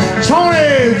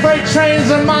 Tony, Freight Trains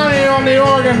and Monty on the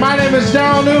organ. My name is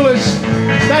Darrell Nulisch.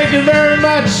 Thank you very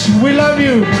much. We love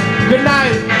you. Good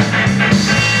night.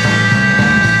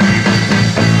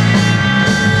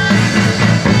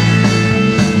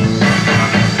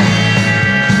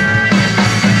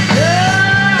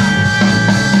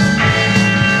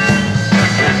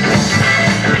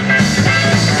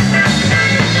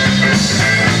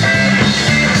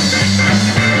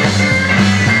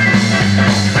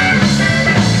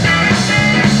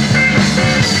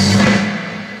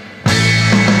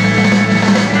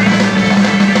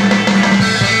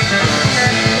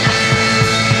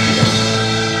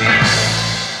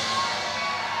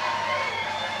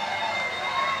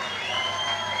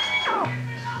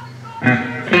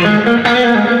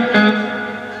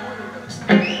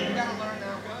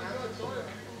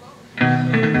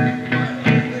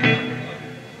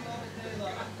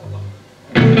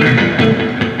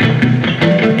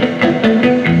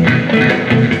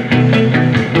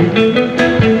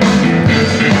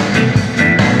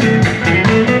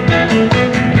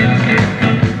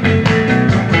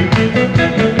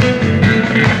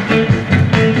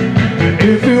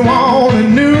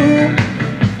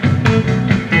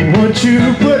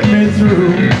 You put me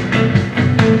through,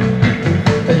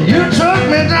 and you took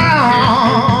me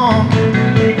down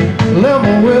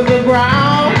level with the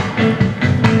ground,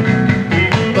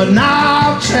 but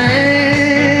now I've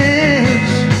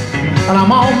changed and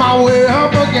I'm on my way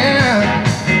up again.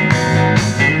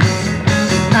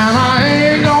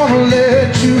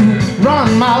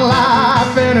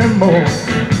 anymore.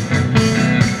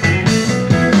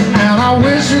 And I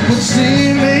wish you could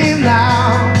see me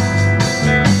now.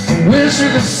 I wish you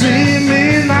could see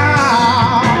me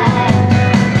now.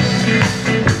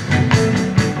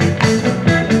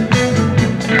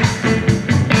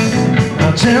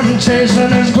 Now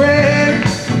temptation is great,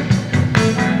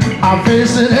 I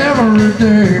face it every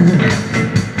day.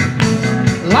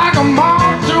 Like a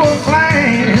moth to a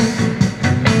flame,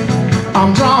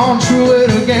 I'm drawn to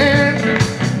it again.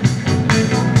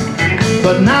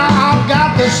 But now I've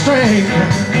got the strength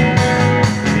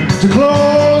to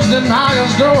close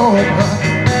denial's door.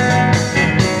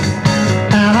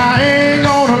 And I ain't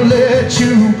gonna let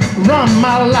you run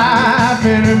my life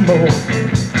anymore.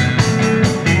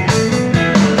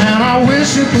 And I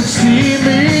wish you could see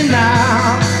me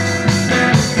now.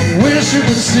 Wish you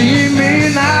could see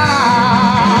me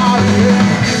now, yeah.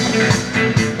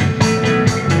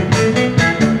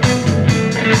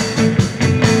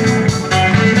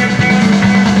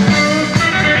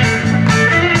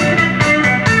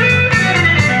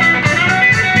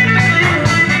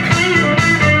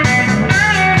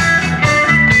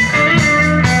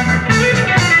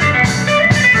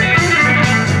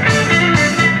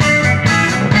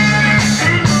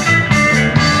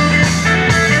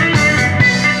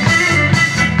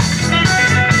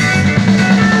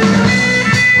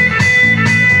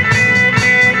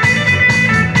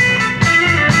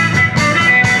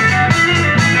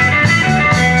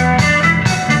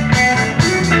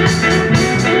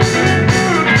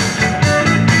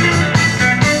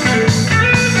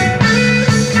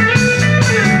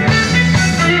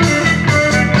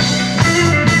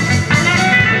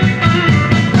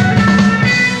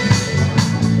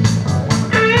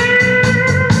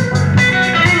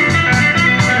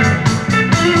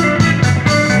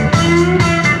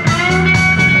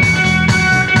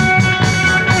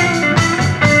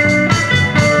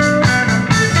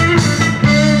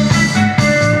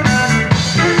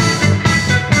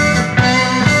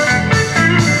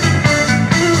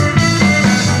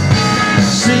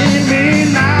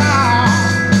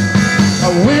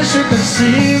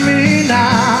 See me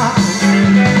now.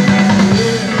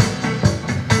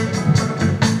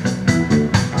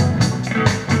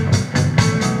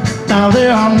 Now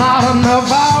there are not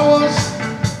enough hours,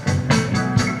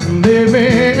 baby,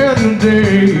 in the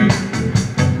day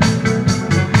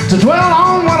to dwell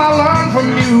on what I learned from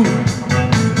you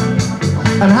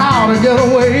and how to get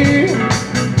away.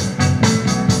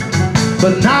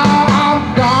 But now I'm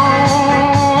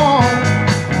gone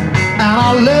and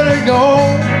I'll let it go.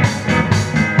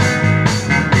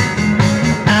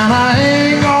 I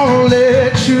ain't gonna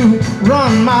let you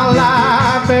run my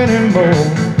life anymore.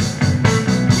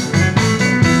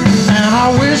 And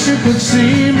I wish you could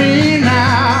see me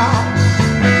now.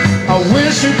 I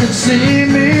wish you could see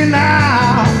me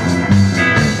now.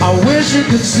 I wish you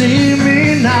could see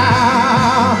me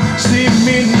now. See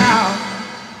me now.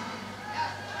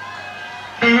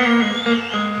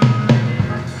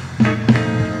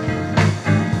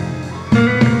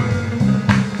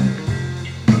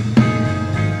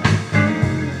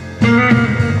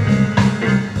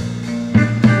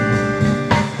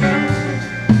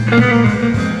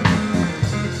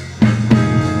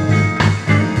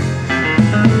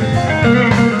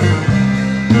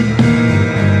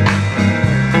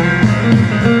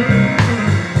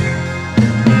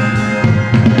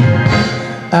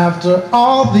 After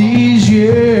all these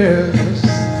years,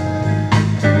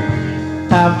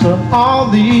 after all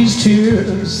these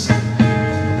tears,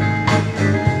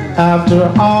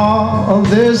 after all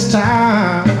this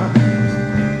time,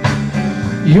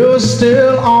 you're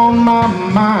still on my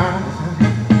mind.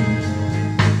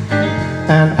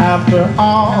 And after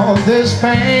all this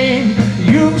pain,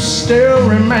 you still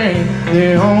remain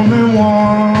the only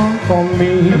one for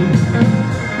me.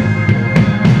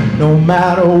 No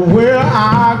matter where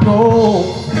I go,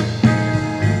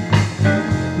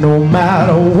 no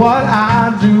matter what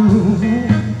I do,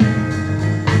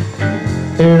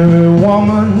 every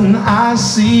woman I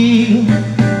see,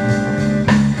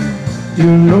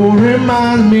 you know,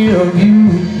 reminds me of you.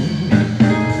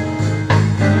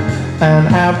 And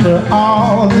after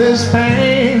all this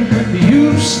pain,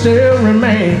 you still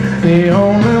remain the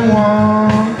only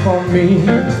one for me.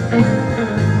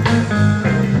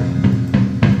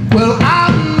 Well, I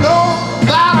know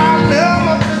that I'll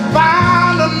never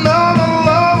find another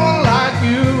lover like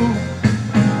you.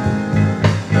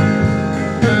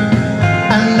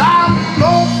 And I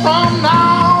know from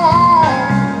now on,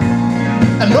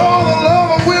 and all the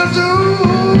love will do.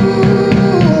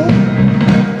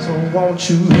 So won't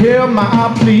you hear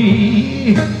my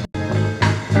plea?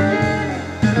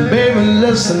 Baby,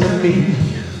 listen to me.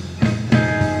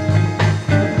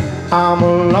 I'm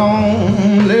a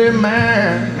lonely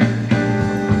man,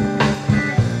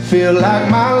 feel like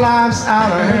my life's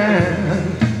out of hand.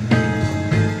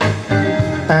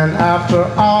 And after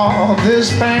all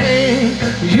this pain,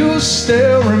 you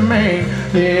still remain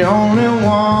the only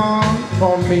one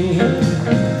for me.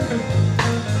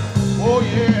 Oh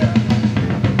yeah.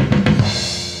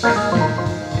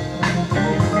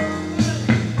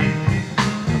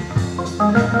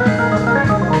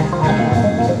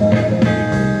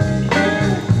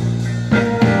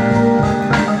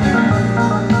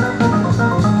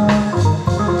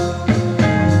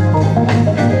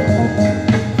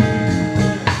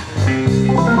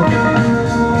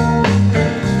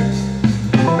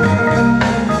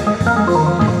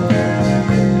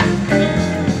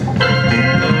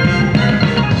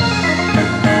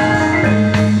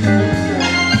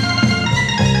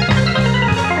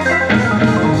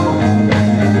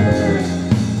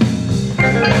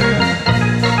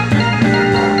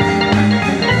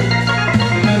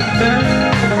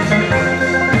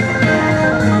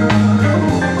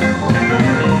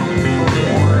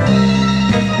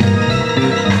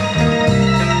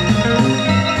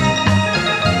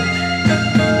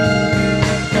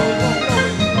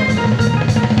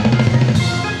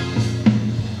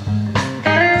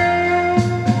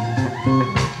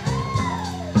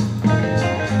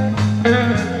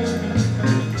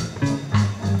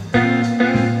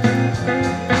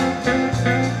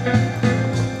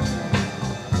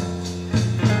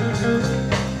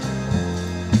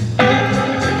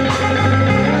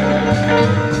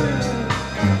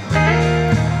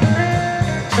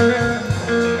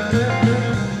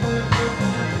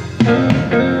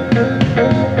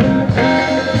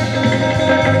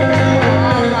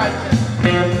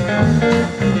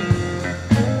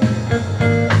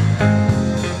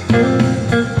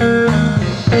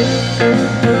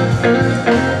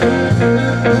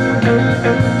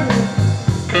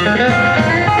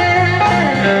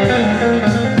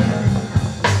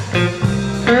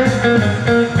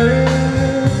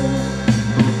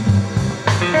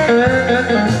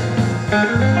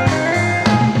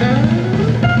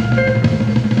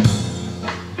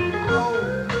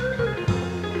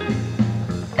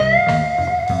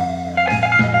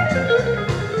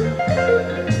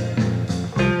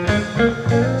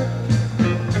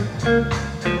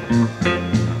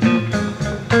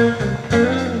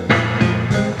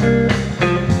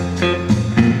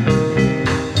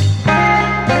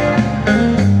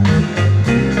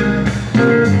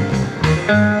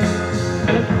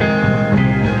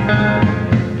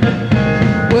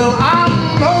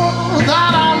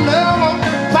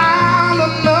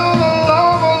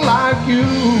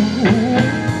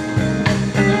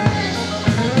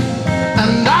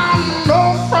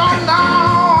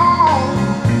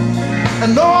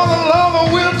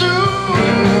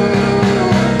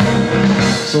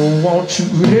 Won't you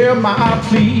hear my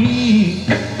plea?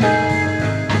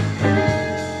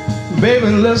 Baby,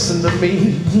 listen to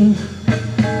me.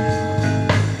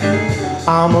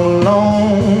 I'm a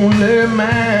lonely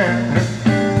man,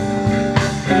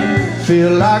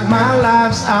 feel like my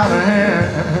life's out of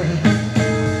hand.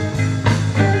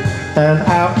 And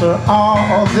after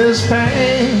all this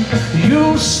pain,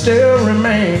 you still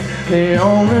remain the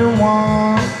only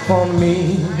one for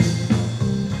me.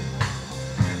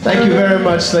 Thank you very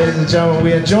much, ladies and gentlemen.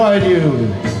 We enjoyed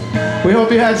you. We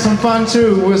hope you had some fun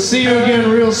too. We'll see you again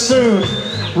real soon.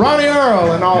 Ronnie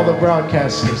Earl and all the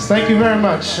broadcasters. Thank you very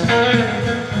much.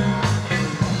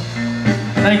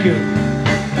 Thank you.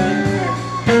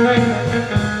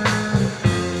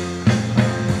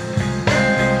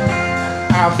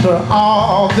 After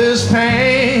all this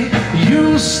pain,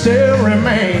 you still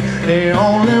remain the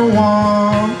only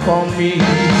one for me.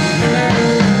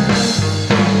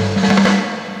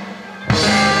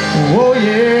 Oh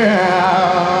yeah,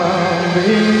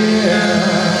 baby.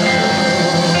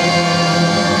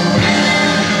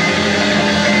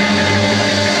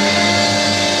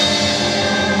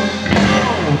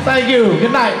 Thank you.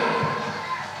 Good night.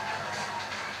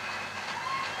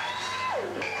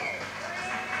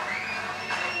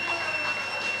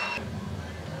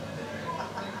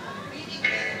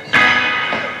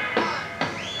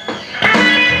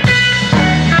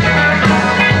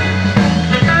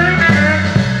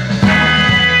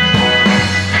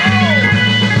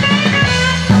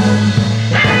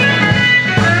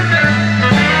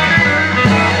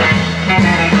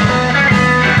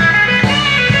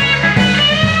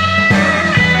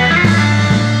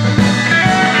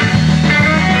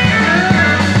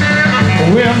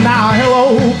 Now,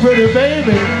 hello, pretty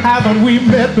baby, haven't we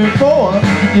met before?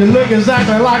 You look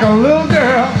exactly like a little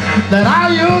girl that I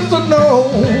used to know.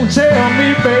 Tell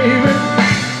me, baby,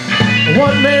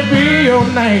 what may be your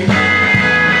name?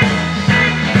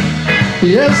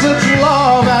 Yes, it's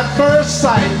love at first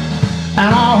sight,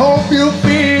 and I hope you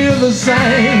feel the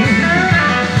same.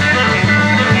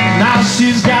 Now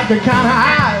she's got the kind of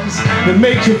eyes that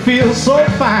makes you feel so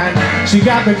fine. She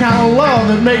got the kind of love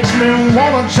that makes me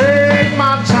wanna take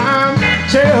my time.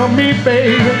 Tell me,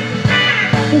 baby,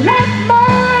 what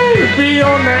might be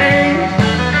your name?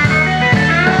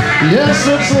 Yes,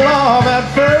 it's love at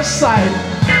first sight,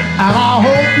 and I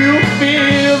hope you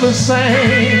feel the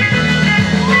same.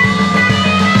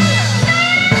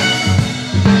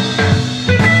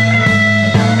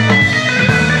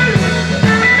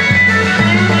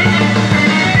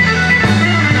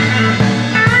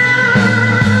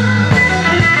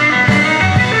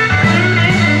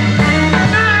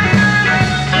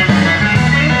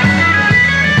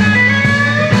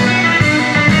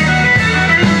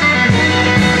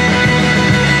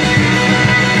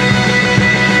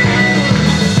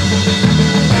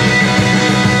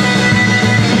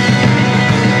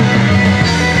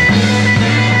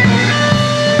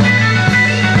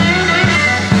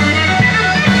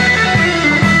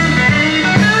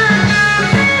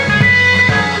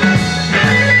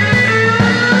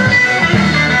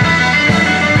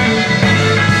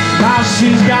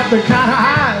 She's got the kind of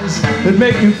eyes that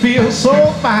make you feel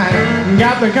so fine.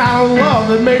 Got the kind of love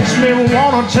that makes me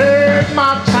wanna take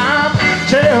my time.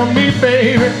 Tell me,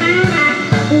 baby,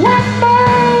 what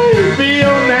might be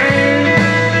your name?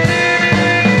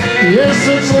 Yes,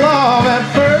 it's love at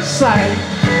first sight,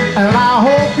 and I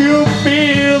hope you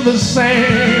feel the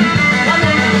same.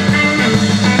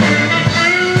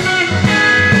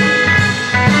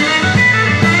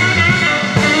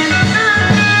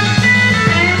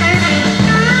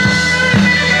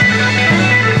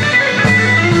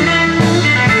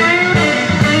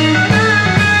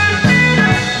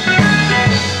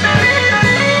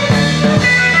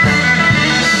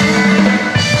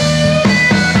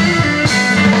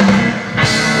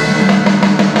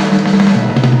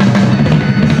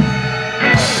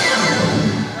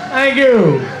 Thank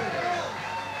you.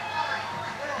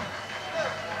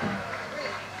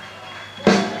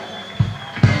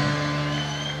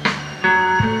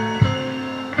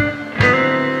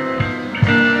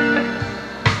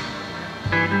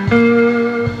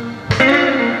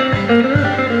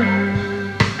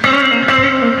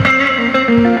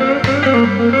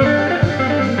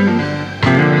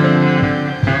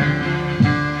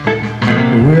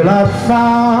 Well, I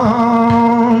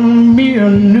found me a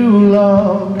new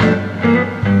love.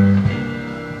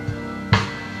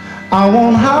 I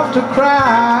won't have to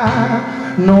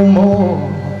cry no more.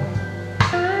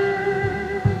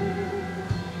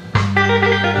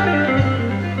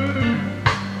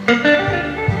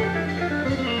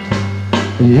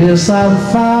 Yes, I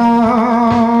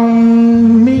found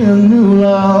me a new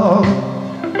love.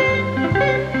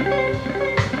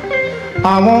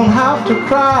 I won't have to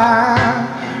cry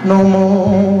no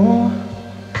more.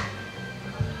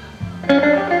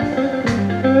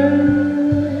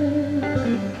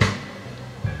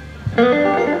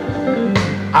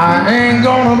 I ain't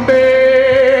gonna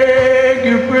beg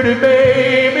you, pretty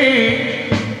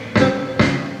baby.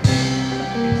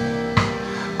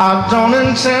 I don't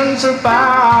intend to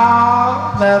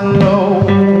bow that low.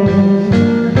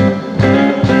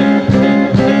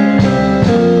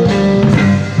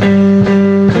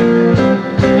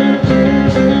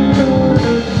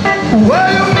 Well,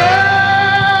 you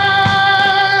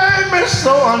made me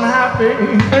so unhappy,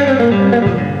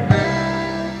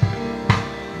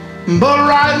 but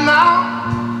right now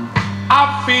I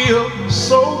feel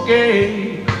so gay.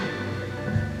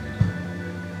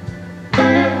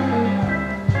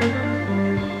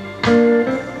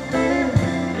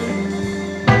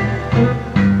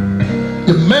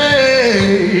 You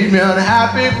made me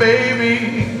unhappy, baby,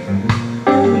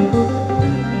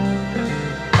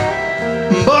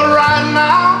 but right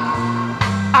now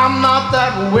I'm not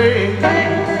that way.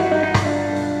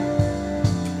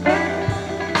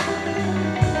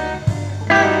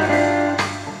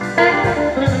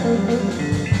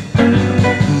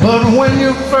 But when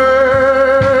you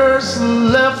first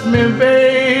left me,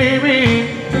 baby,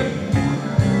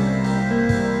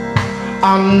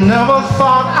 I never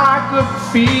thought I could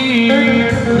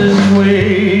feel this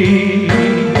way.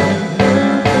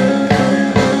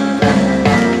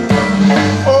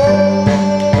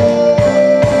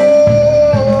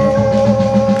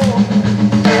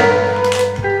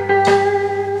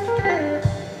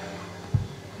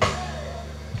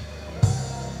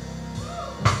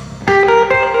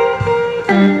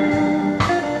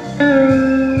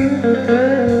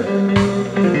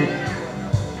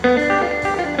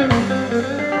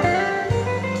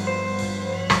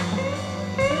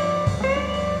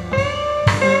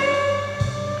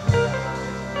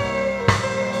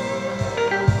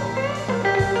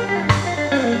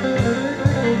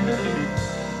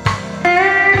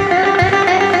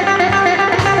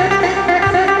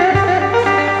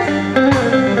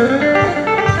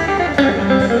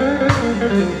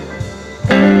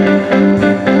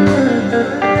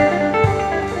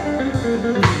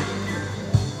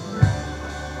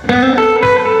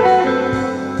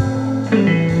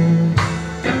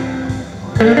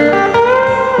 Thank you.